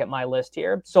even look at my list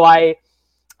here. So I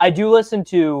do listen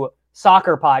to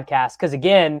soccer podcasts, because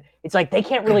again, it's like they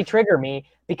can't really trigger me,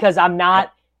 because I'm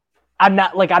not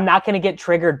going to get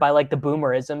triggered by like the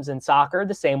boomerisms in soccer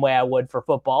the same way I would for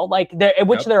football. Like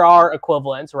there are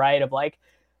equivalents, right? Of like,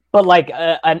 but like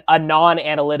a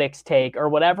non-analytics take or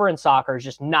whatever in soccer is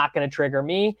just not going to trigger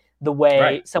me the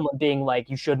way someone being like,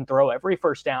 you shouldn't throw every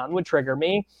first down would trigger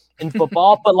me in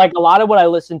football. But like a lot of what I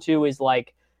listen to is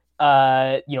like,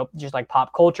 just like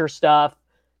pop culture stuff,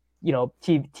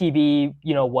 TV,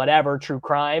 whatever, true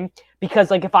crime.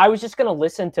 Because like if I was just going to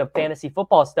listen to fantasy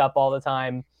football stuff all the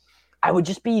time, I would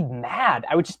just be mad.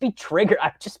 I would just be triggered.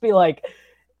 I'd just be like,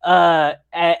 the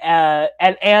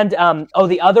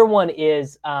other one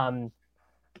is,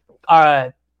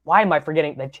 why am I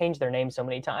forgetting? They've changed their name so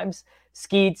many times.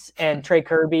 Skeets and Trey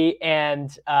Kirby and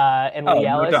Lee No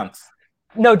Ellis. dunks.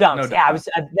 No dunks.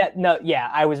 No Yeah,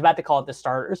 dunks. I was about to call it the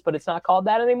starters, but it's not called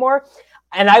that anymore.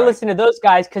 And I listen to those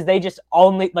guys because they just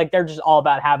only like they're just all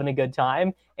about having a good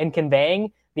time and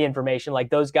conveying the information. Like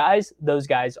those guys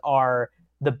are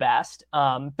the best.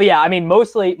 But yeah, I mean,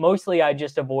 mostly I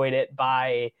just avoid it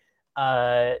by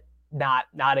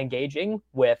not engaging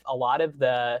with a lot of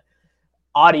the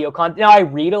audio content. Now I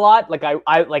read a lot. Like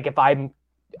I like if I'm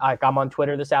on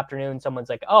Twitter this afternoon, someone's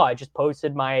like, "Oh, I just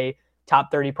posted my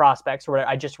top 30 prospects," or whatever.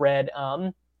 I just read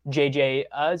JJ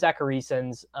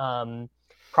Zacharison's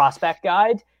prospect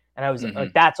guide, and I was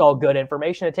like, "That's all good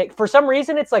information to take." For some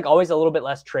reason, it's like always a little bit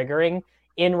less triggering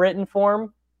in written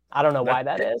form. I don't know why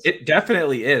that is. It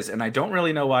definitely is, and I don't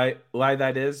really know why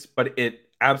that is, but it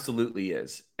absolutely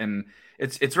is. And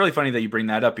it's really funny that you bring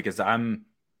that up because I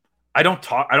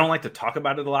don't like to talk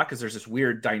about it a lot because there's this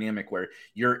weird dynamic where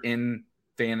you're in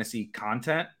fantasy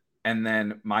content, and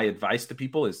then my advice to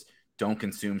people is don't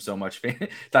consume so much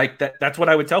like that's what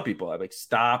I would tell people. I'm like,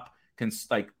 stop.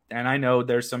 And I know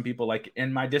there's some people like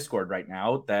in my Discord right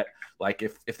now that like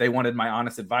if they wanted my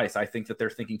honest advice, I think that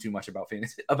they're thinking too much about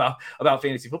fantasy about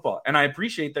fantasy football, and I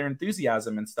appreciate their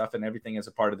enthusiasm and stuff and everything as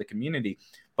a part of the community.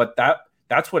 But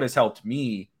that's what has helped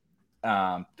me.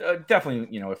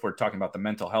 Definitely, if we're talking about the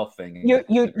mental health thing, you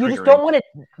just don't want to.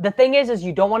 The thing is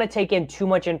you don't want to take in too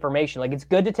much information. Like it's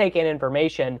good to take in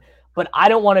information, but I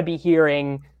don't want to be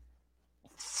hearing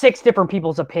 6 different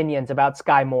people's opinions about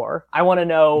Sky Moore. I want to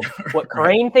know what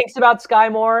Crane thinks about Sky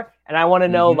Moore, and I want to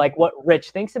know like what Rich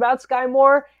thinks about Sky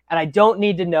Moore, and I don't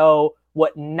need to know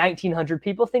what 1,900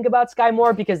 people think about Sky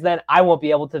Moore because then I won't be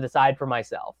able to decide for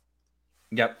myself.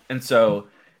 Yep, and so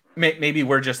maybe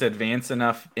we're just advanced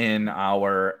enough in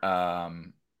our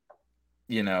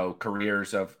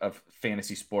careers of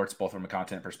fantasy sports, both from a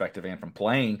content perspective and from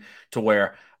playing, to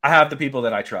where I have the people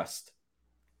that I trust.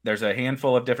 There's a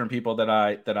handful of different people that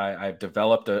I've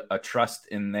developed a trust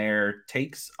in their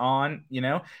takes on,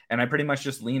 and I pretty much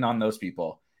just lean on those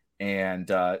people. And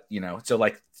so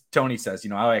like Tony says,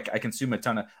 I consume a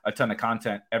ton of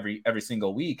content every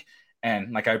single week,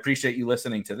 and like I appreciate you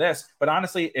listening to this. But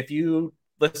honestly, if you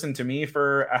listen to me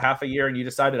for a half a year and you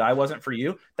decided I wasn't for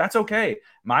you, that's okay.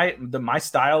 My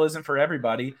style isn't for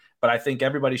everybody, but I think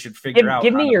everybody should figure out.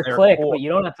 Give me your click, but you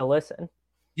don't have to listen.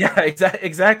 Yeah,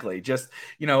 exactly. Just,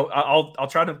 I'll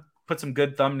try to put some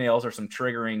good thumbnails or some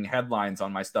triggering headlines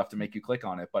on my stuff to make you click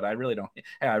on it, but I really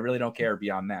don't care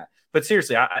beyond that. But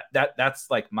seriously, that's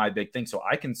like my big thing. So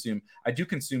I do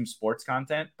consume sports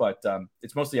content, but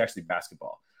it's mostly actually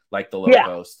basketball, like the low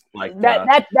post. Like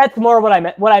that's more what I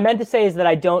meant. What I meant to say is that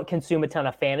I don't consume a ton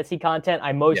of fantasy content.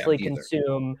 I mostly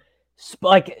consume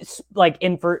like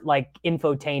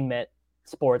infotainment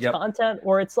sports content,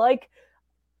 where it's like,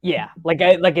 yeah,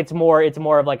 it's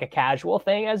more of like a casual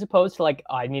thing as opposed to like,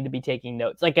 oh, I need to be taking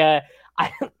notes. Like I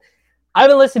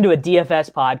haven't listened to a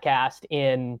DFS podcast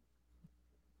in,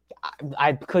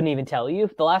 I couldn't even tell you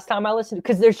the last time I listened,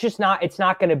 because it's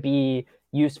not going to be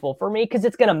useful for me because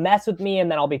it's going to mess with me,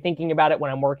 and then I'll be thinking about it when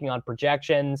I'm working on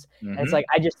projections. And it's like,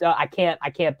 I can't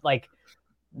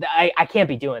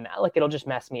be doing that. Like it'll just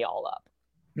mess me all up.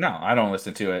 No, I don't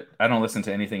listen to it. I don't listen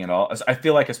to anything at all. I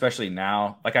feel like, especially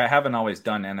now, like I haven't always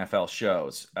done NFL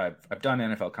shows. I've done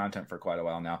NFL content for quite a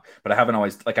while now, but I haven't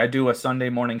always, like I do a Sunday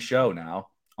morning show now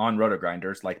on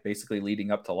RotoGrinders, like basically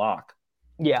leading up to lock.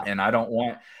 Yeah. And I don't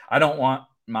want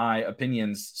my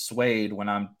opinions swayed when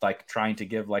I'm like trying to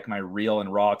give like my real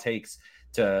and raw takes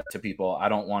to people. I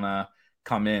don't want to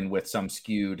come in with some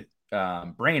skewed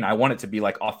brain. I want it to be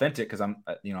like authentic because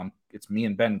it's me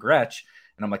and Ben Gretsch.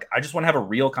 And I'm like, I just want to have a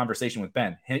real conversation with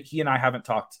Ben. He and I haven't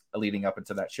talked leading up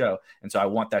into that show. And so I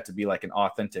want that to be like an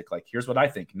authentic, like, here's what I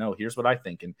think. No, here's what I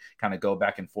think. And kind of go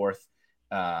back and forth.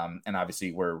 And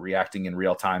obviously we're reacting in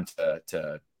real time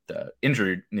to the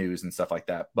injury news and stuff like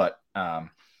that. But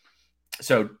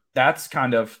so that's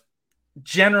kind of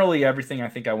generally everything I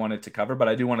think I wanted to cover. But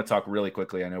I do want to talk really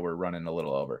quickly. I know we're running a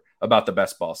little over about the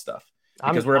best ball stuff.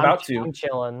 Because I'm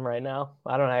chilling right now.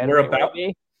 I don't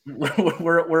know.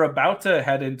 We're about to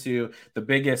head into the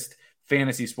biggest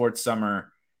fantasy sports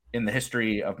summer in the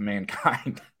history of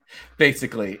mankind.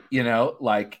 Basically,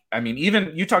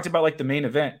 even you talked about like the main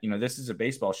event, this is a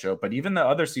baseball show, but even the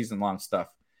other season long stuff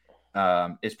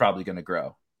is probably going to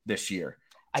grow this year.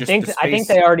 I think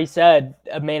they already said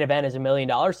a main event is $1 million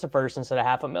to first instead of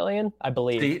 $500,000, I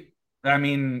believe.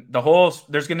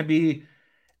 There's going to be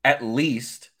at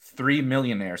least 3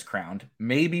 millionaires crowned,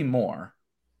 maybe more,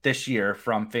 this year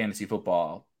from fantasy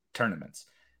football tournaments.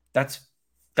 That's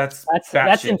That's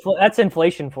that's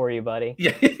inflation for you, buddy.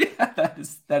 Yeah,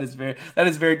 that is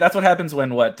very that's what happens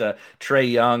when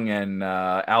Trae Young and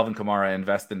Alvin Kamara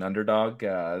invest in Underdog.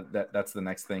 That's the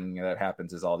next thing that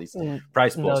happens is all these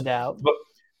price pools. No doubt. But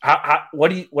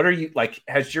what are you like?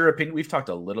 Has your opinion? We've talked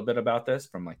a little bit about this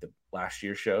from like the last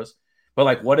year's shows, but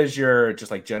like, what is your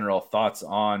just like general thoughts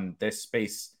on this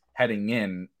space heading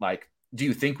in? Like, do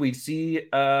you think we'd see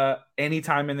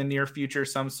anytime in the near future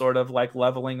some sort of like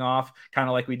leveling off, kind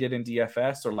of like we did in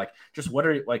DFS, or like just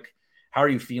how are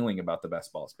you feeling about the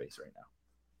best ball space right now?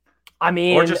 I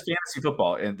mean, or just fantasy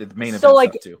football and the main event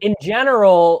like stuff too. In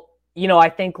general, I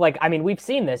think we've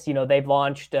seen this. They've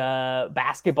launched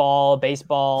basketball,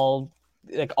 baseball,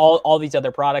 like all these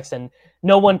other products, and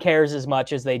no one cares as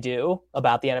much as they do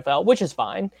about the NFL, which is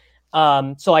fine.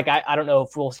 So like I don't know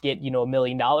if we'll get $1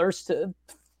 million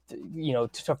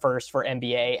to first for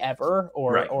NBA ever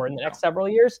or in the next several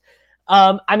years.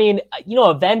 I mean,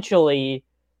 eventually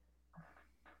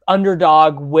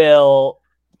Underdog will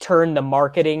turn the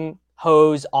marketing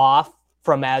hose off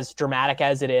from as dramatic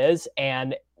as it is.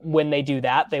 And when they do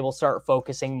that, they will start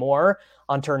focusing more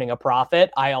on turning a profit.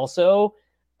 I also,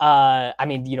 they're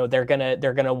going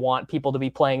to want people to be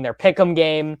playing their pick'em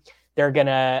game. They're going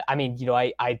to,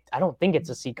 I don't think it's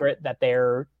a secret that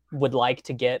they're would like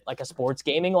to get like a sports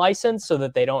gaming license so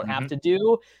that they don't have to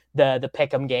do the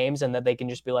pick'em games, and that they can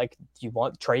just be like, do you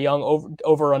want Trae Young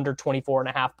over under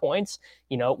 24.5 points,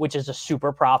 which is a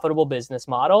super profitable business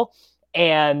model.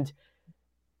 And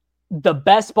the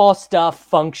best ball stuff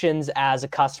functions as a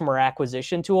customer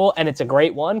acquisition tool, and it's a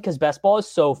great one because best ball is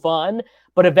so fun.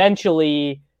 But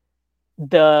eventually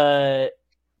this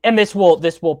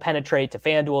will penetrate to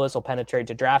FanDuel, this will penetrate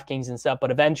to DraftKings and stuff,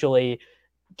 but eventually,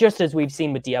 just as we've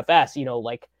seen with DFS,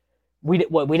 USFL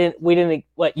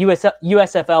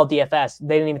DFS,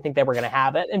 they didn't even think they were going to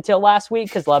have it until last week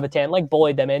because Levitan like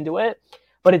bullied them into it.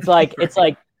 But it's like at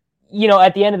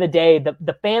the end of the day,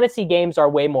 the fantasy games are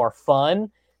way more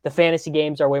fun. The fantasy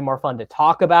games are way more fun to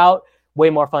talk about, way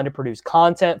more fun to produce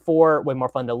content for, way more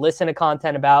fun to listen to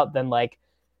content about than like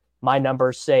my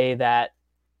numbers say that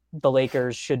the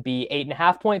Lakers should be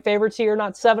 8.5-point favorites here,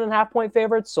 not 7.5-point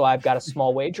favorites. So I've got a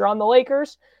small wager on the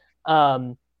Lakers.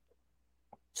 So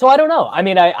I don't know. I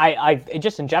mean, I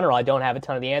just in general, I don't have a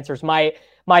ton of the answers. My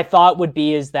thought would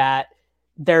be is that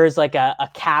there's like a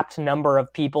capped number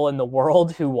of people in the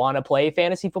world who want to play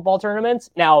fantasy football tournaments.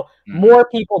 Now, more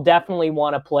people definitely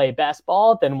want to play best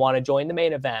ball than want to join the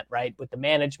main event, right? With the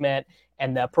management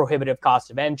and the prohibitive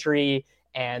cost of entry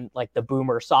and like the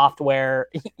boomer software,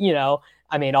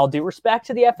 I mean, all due respect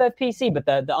to the FFPC, but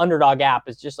the Underdog app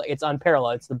is just like, it's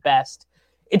unparalleled. It's the best.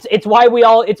 It's why we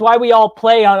all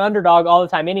play on Underdog all the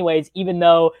time anyways, even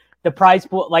though the prize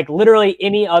pool, like literally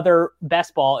any other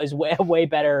best ball is way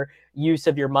better use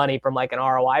of your money from like an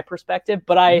ROI perspective.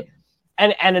 But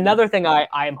and another thing I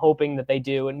am hoping that they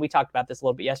do, and we talked about this a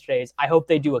little bit yesterday, is I hope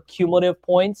they do a cumulative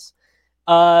points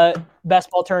best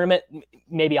ball tournament,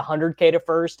 maybe 100K to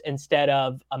first instead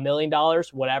of $1 million,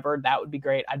 whatever. That would be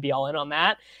great. I'd be all in on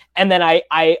that. And then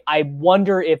I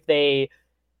wonder if they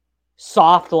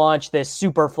soft launch this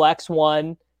super flex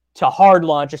one to hard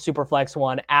launch a super flex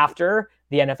one after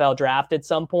the NFL draft at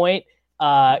some point.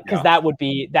 Cause that would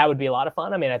be a lot of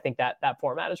fun. I mean, I think that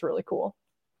format is really cool.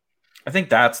 I think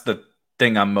that's the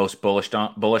thing I'm most bullish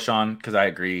on. Cause I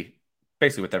agree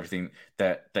basically with everything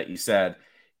that you said.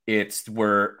 It's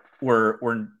we're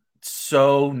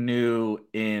so new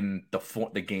in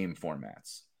the game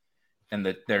formats, and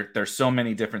that there's so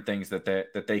many different things that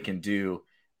they can do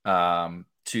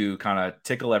to kind of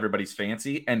tickle everybody's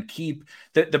fancy and keep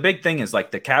the big thing is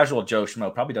like the casual Joe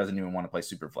Schmo probably doesn't even want to play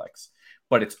Superflex,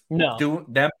 but it's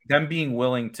them being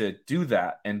willing to do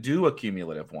that and do a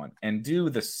cumulative one and do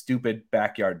the stupid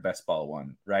backyard best ball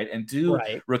one, right? And do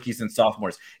rookies and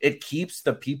sophomores. It keeps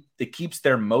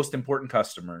their most important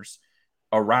customers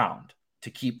around to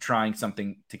keep trying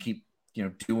something, to keep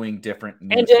doing different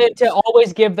and to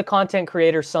always give the content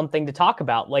creators something to talk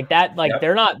about like that. Like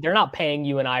they're not paying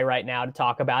you and I right now to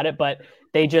talk about it, but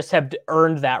they just have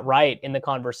earned that right in the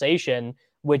conversation,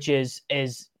 which is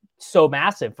so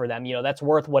massive for them. That's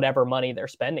worth whatever money they're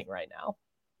spending right now.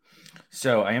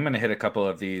 So I am going to hit a couple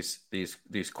of these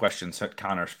questions.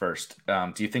 Connors first.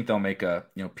 Do you think they'll make a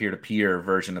peer-to-peer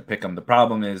version of Pick'em? The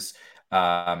problem is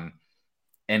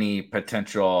any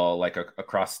potential like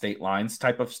across state lines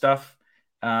type of stuff.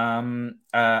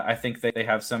 I think they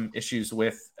have some issues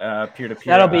with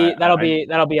peer-to-peer. That'll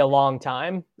be a long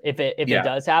time if it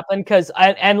does happen. Because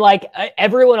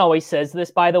everyone always says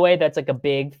this, by the way, that's like a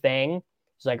big thing.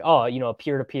 It's like, a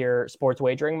peer-to-peer sports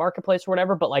wagering marketplace or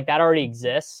whatever, but like that already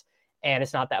exists. and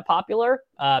it's not that popular.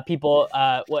 People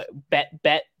what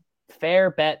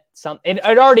Betfair, bet some it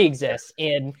already exists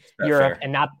in Europe,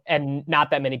 and not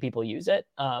that many people use it.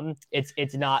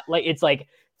 It's not like, it's like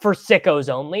for sickos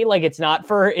only. Like it's not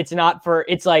for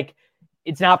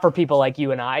people like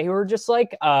you and I who are just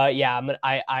like,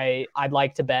 I'd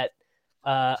like to bet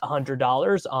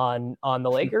 $100 on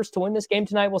the Lakers to win this game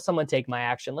tonight. Will someone take my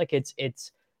action? Like it's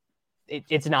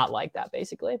not like that,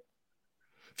 basically.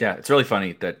 Yeah, it's really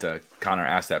funny that Connor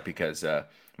asked that, because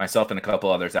myself and a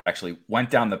couple others actually went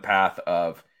down the path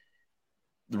of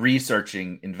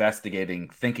researching, investigating,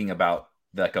 thinking about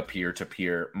like a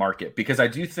peer-to-peer market, because I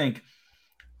do think,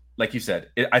 like you said,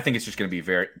 I think it's just going to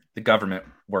be the government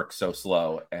works so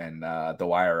slow, and the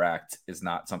Wire Act is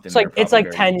not something. It's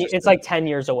like 10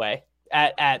 years away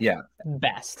at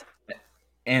best.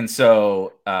 And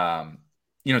so,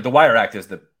 the Wire Act is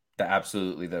the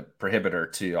absolutely the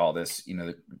prohibitor to all this,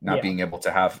 not being able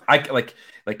to have,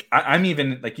 I'm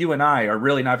even like, you and I are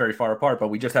really not very far apart, but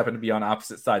we just happen to be on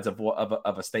opposite sides of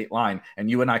a state line. And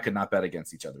you and I could not bet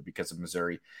against each other because of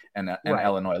Missouri and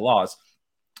Illinois laws.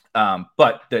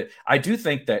 But I do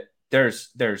think that there's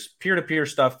peer-to-peer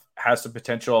stuff has some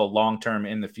potential long-term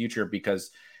in the future,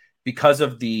 because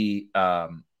of the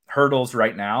hurdles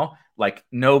right now. Like,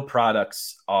 no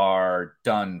products are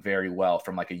done very well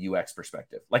from like a UX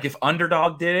perspective. Like if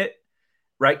Underdog did it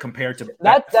right, compared to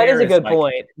that is a good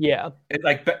point. Yeah, it's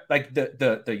like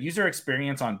the user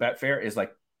experience on Betfair is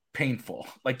like painful.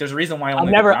 Like there's a reason why I've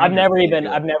never even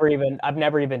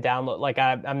download. Like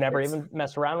I've never even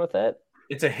messed around with it.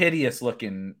 It's a hideous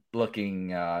looking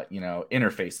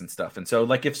interface and stuff. And so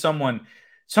like if someone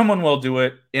will do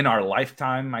it in our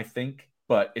lifetime, I think,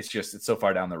 but it's so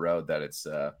far down the road that it's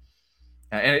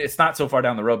and it's not so far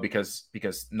down the road because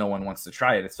no one wants to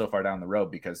try it. It's so far down the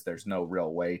road because there's no real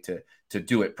way to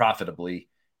do it profitably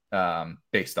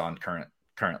based on current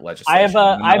legislation. I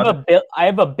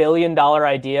have a $1 billion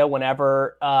idea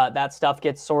whenever that stuff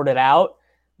gets sorted out,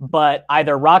 but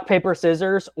either rock, paper,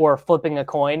 scissors or flipping a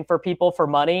coin for people for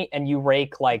money, and you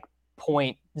rake like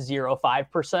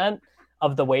 0.05%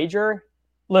 of the wager.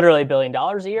 Literally $1 billion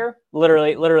a year.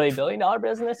 Literally $1 billion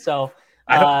business. So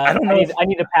I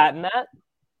need to patent that.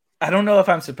 I don't know if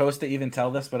I'm supposed to even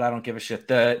tell this, but I don't give a shit.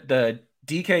 The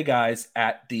DK guys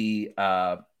at the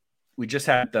we just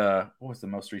had what was the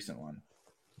most recent one?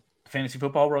 Fantasy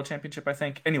Football World Championship, I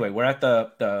think. Anyway, we're at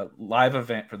the live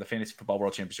event for the Fantasy Football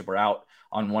World Championship. We're out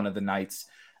on one of the nights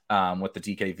with the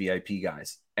DK VIP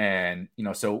guys. And,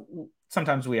 so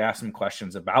sometimes we ask them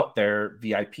questions about their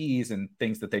VIPs and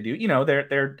things that they do.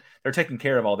 They're taking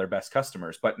care of all their best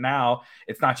customers. But now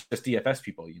it's not just DFS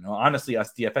people. Honestly,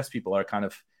 us DFS people are kind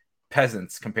of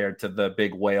peasants compared to the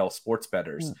big whale sports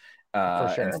bettors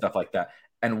and stuff like that.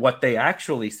 And what they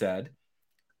actually said,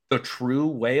 the true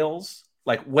whales,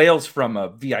 like whales from a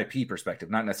VIP perspective,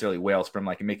 not necessarily whales from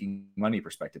like a making money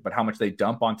perspective, but how much they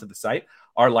dump onto the site,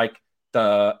 are like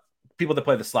the people that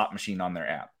play the slot machine on their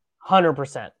app.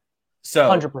 100%. So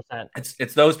 100%.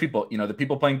 It's those people, the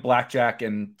people playing blackjack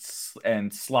and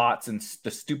slots and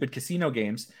the stupid casino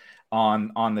games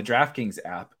on the DraftKings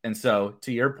app. And so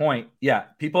to your point,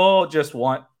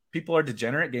 people are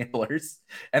degenerate gamblers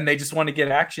and they just want to get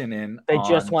action in. They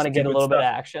just want to get a little bit of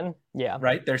action. Yeah.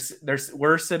 Right.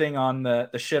 We're sitting on the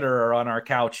shitter or on our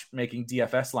couch making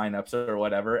DFS lineups or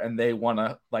whatever. And they want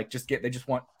to they just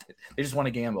want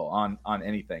to gamble on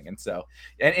anything. And so,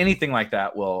 and anything like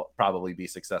that will probably be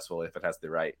successful if it has the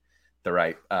right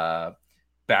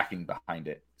backing behind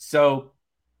it. So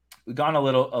we've gone a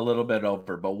little bit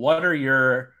over, but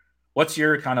what's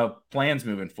your kind of plans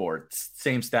moving forward?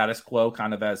 Same status quo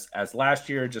kind of as last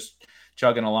year, just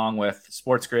chugging along with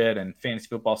Sports Grid and fantasy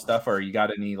football stuff, or you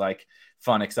got any like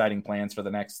fun, exciting plans for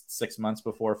the next 6 months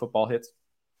before football hits?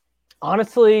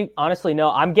 Honestly,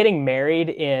 no. I'm getting married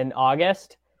in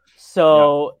August.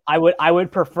 So yeah. I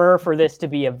would prefer for this to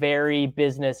be a very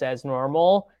business as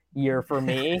normal year for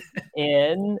me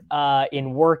in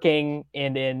working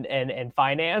and in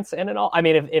finance and in all. I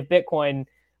mean, if Bitcoin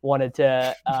wanted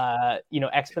to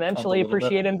exponentially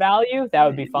appreciate in value, that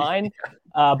would be fine.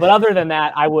 But other than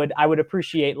that, I would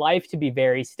appreciate life to be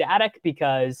very static,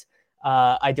 because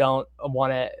I don't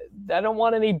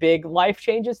want any big life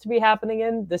changes to be happening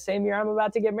in the same year I'm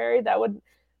about to get married. That would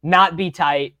not be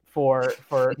tight for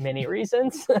many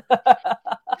reasons.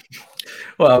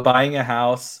 Well, buying a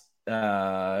house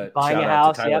Buying a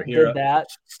house, yep, Hero, did that.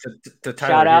 To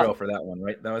Tyler Hero for that one,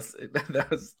 right? That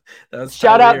was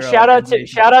shout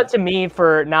out to me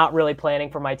for not really planning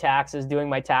for my taxes, doing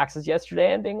my taxes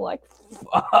yesterday, and being like,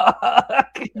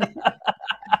 fuck.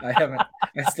 I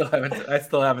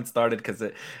still haven't started because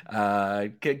it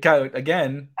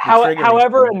again.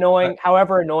 However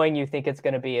annoying you think it's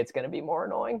going to be more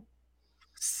annoying.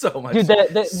 So much, dude.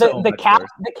 The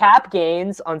cap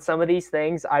gains on some of these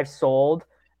things I've sold,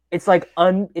 it's like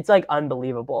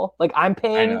unbelievable. Like I'm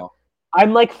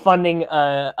like funding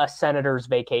a senator's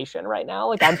vacation right now.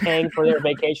 Like I'm paying for their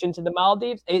vacation to the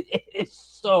Maldives. It is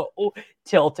so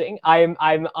tilting. I'm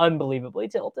unbelievably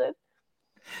tilted.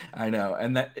 I know,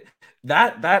 and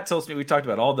that tilts me. We talked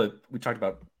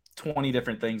about 20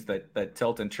 different things that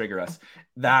tilt and trigger us.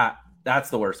 That's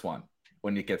the worst one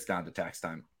when it gets down to tax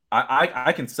time.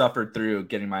 I can suffer through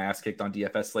getting my ass kicked on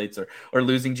DFS slates or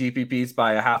losing GPPs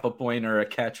by a half a point or a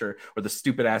catch or the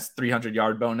stupid ass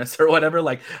 300-yard bonus or whatever.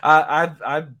 Like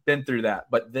I've been through that,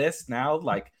 but this now,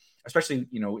 like especially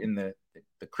in the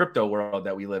crypto world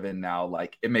that we live in now,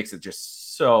 like it makes it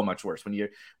just so much worse when you're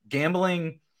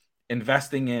gambling,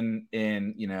 investing in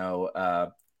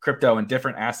crypto and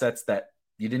different assets that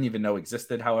you didn't even know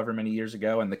existed however many years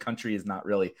ago, and the country is not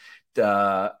really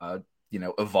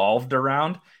evolved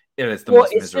around. It is the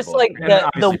most miserable. Just like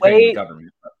the way,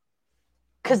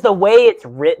 because the way it's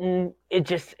written,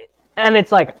 and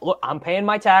it's like, look, I'm paying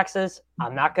my taxes.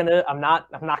 I'm not gonna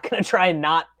try and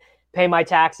not pay my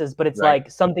taxes, but it's right. Like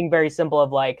something very simple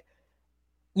of like,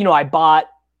 I bought.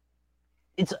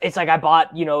 It's like I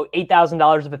bought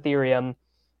 $8,000 of Ethereum,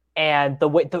 and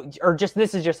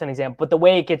this is just an example, but the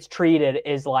way it gets treated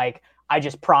is like I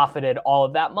just profited all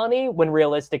of that money when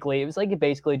realistically it was like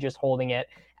basically just holding it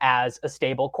as a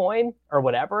stable coin or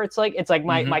whatever. It's like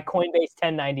my Coinbase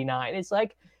 1099. It's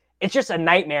like it's just a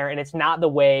nightmare, and it's not the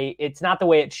way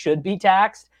it should be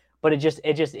taxed, but it just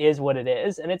is what it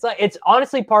is. And it's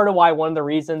honestly part of why one of the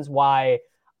reasons why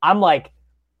I'm like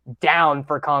down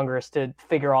for Congress to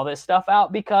figure all this stuff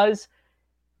out, because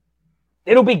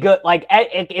it'll be good. Like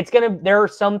there are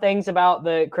some things about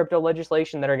the crypto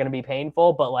legislation that are going to be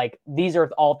painful, but like these are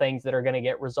all things that are going to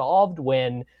get resolved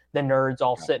when the nerds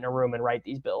all sit in a room and write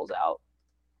these bills out.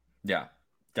 Yeah,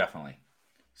 definitely.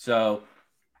 So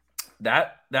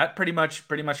that pretty much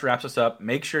wraps us up.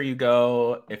 Make sure you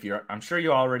go, I'm sure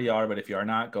you already are, but if you are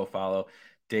not, go follow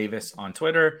Davis on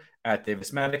Twitter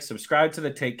 @DavisMedics. Subscribe to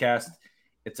the TakeCast.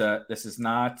 This is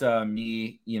not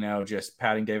me, just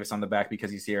patting Davis on the back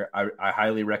because he's here. I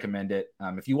highly recommend it.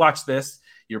 If you watch this,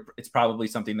 it's probably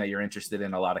something that you're interested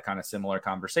in, a lot of kind of similar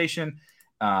conversation.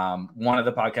 One of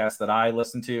the podcasts that I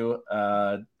listen to,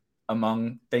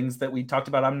 among things that we talked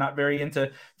about, I'm not very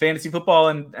into fantasy football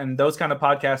and those kind of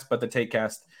podcasts, but the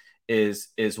TakeCast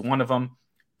is one of them.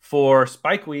 For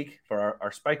Spike Week, for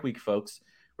our Spike Week folks,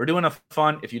 we're doing a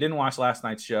fun, if you didn't watch last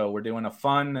night's show, we're doing a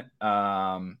fun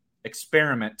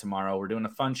experiment tomorrow. We're doing a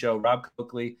fun show. Rob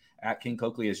Coakley @King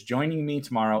Coakley is joining me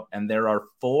tomorrow, and there are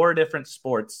 4 different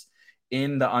sports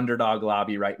in the Underdog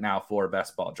lobby right now for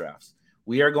best ball drafts.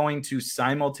 We are going to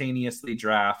simultaneously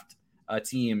draft a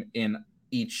team in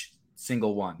each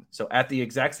single one. So at the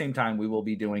exact same time, we will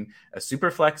be doing a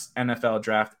Superflex NFL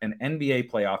draft, an NBA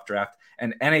playoff draft,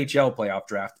 an NHL playoff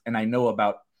draft, and I know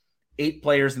about 8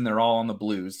 players, and they're all on the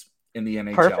Blues in the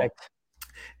NHL. Perfect.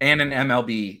 And an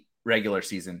MLB regular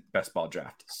season best ball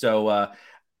draft. So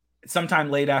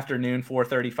sometime late afternoon,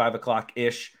 4:30, 5 o'clock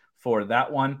ish for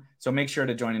that one. So make sure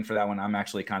to join in for that one. I'm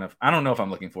actually I don't know if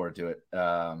I'm looking forward to it,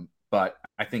 but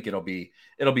I think it'll be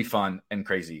fun and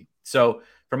crazy. So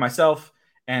for myself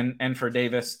and for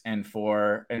Davis and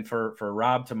for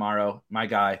Rob tomorrow, my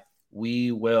guy,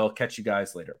 we will catch you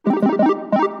guys later.